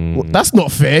 Well, that's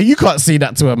not fair. You can't say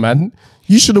that to a man.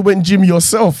 You should have went gym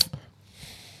yourself.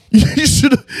 You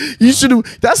should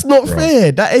have. That's not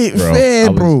fair. That ain't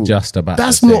fair, bro. I was just about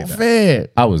That's to say not fair.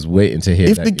 I was waiting to hear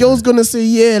if that. If the girl's gonna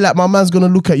say, like my man's gonna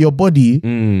look at your body,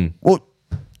 what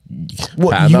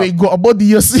you ain't got a body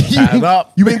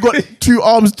yourself. You ain't got 2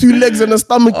 arms, 2 legs and a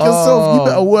stomach yourself. You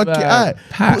better work it out.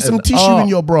 Put some tissue in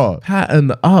your bra.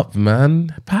 Pattern up,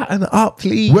 man. Pattern up,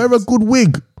 please. Wear a good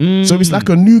wig. So it's like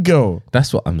a new girl.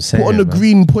 That's what I'm saying. Put on the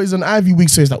green poison ivy wig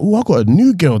so it's like, oh, I got a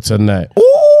new girl tonight.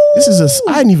 Ooh. This is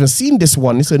I ain't even seen this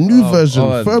one. It's a new version.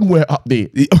 God. Firmware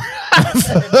update.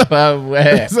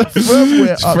 Firmware. It's a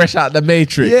firmware update. Fresh out the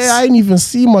matrix. Yeah, I ain't even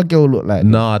seen my girl look like that.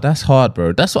 Nah, that's hard,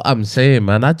 bro. That's what I'm saying,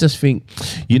 man. I just think,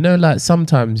 you know, like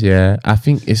sometimes, I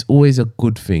think it's always a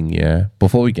good thing,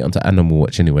 before we get onto Animal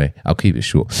Watch anyway, I'll keep it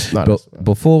short. But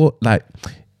before, like,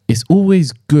 it's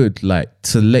always good, like,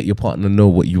 to let your partner know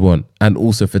what you want and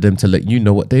also for them to let you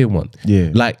know what they want. Yeah.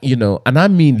 Like, you know, and I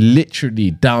mean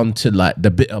literally down to like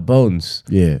the bitter bones.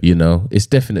 Yeah. You know, it's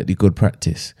definitely good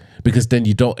practice because then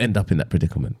you don't end up in that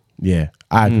predicament. Yeah,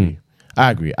 I agree.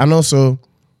 I agree. And also,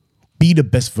 be the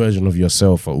best version of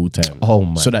yourself at all times. Oh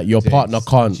my. So that your partner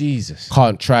can't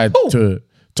try to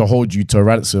hold you to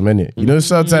ransom, innit? You know,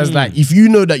 sometimes like if you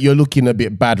know that you're looking a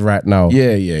bit bad right now,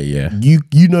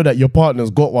 you know that your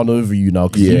partner's got one over you now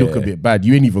because you look a bit bad.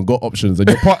 You ain't even got options, and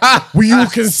your partner, we all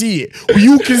can see it. We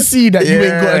all can see that you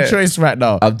ain't got a choice right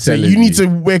now. I'm telling you need to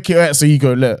work it out. So you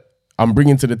go, look, I'm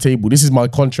bringing to the table. This is my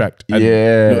contract. And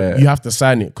look, you have to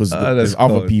sign it because there's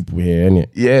other people here, innit?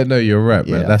 Yeah, no, you're right,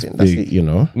 man. That's big. That's it, you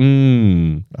know.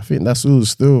 I think that's all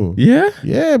still.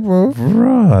 Yeah, bro.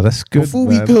 That's good. Before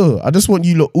we go, I just want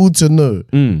you lot all to know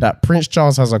that Prince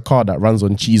Charles has a car that runs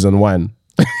on cheese and wine.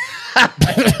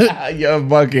 You're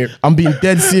bugging. I'm being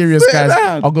dead serious, guys.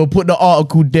 I'll go put the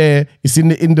article there. It's in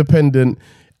the Independent,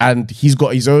 and he's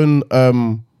got his own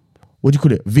what do you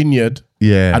call it? Vineyard.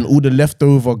 Yeah. And all the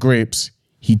leftover grapes,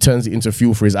 he turns it into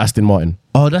fuel for his Aston Martin.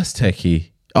 Oh, that's techie.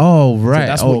 Oh, right. So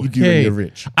that's what you do when you're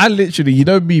rich. I literally, you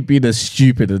know me being as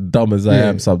stupid and dumb as I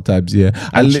am sometimes,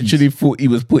 I literally thought he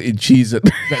was putting cheese at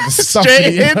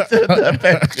straight into the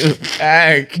petrol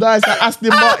tank. No, it's like Aston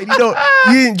Martin. You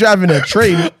ain't driving a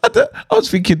train. I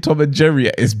was thinking Tom and Jerry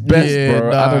at his best,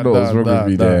 bro. I don't know what's wrong with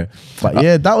me there.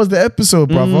 But that was the episode,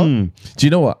 brother. Do you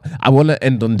know what? I want to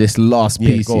end on this last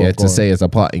piece to say as a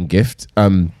parting gift.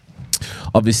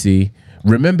 Obviously,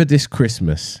 remember this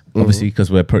Christmas, obviously, because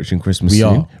we're approaching Christmas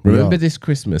soon. Remember this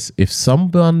Christmas, if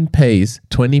someone pays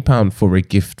 £20 for a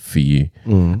gift for you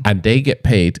and they get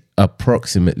paid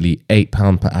approximately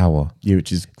 £8 per hour. Yeah,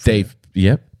 which is...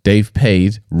 They've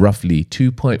paid roughly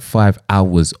 2.5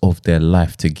 hours of their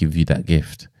life to give you that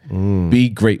gift. Be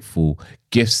grateful.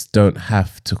 Gifts don't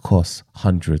have to cost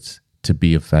hundreds to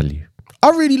be of value. I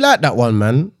really like that one,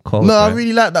 man. Cold, I right?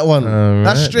 really like that one.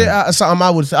 That's straight out of something I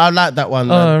would say. I like that one,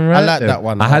 man. I like that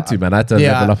one. I had to, man. I had to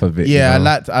level up a bit. Yeah, you know?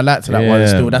 I liked that one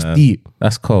still. That's deep.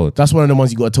 That's cold. That's one of the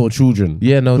ones you got to tell children.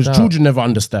 Yeah, no doubt. Because children never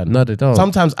understand. No, they don't.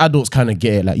 Sometimes adults kind of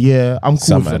get it. Like, yeah, I'm cool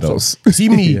Some with adults. socks. See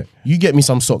me, you get me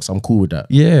some socks, I'm cool with that.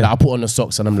 Yeah. Like, I put on the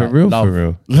socks and I'm For like, real, love. for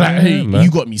real. Like, hey, man. you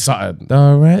got me something.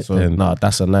 All right, So, then. nah,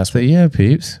 that's a nice So one. yeah,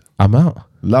 peeps, I'm out.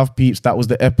 Love, peeps. That was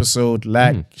the episode.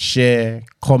 Like, share,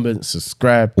 comment,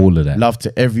 subscribe. All of that. Love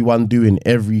to everyone doing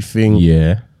everything.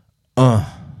 Yeah.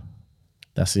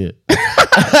 That's it.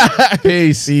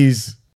 Peace.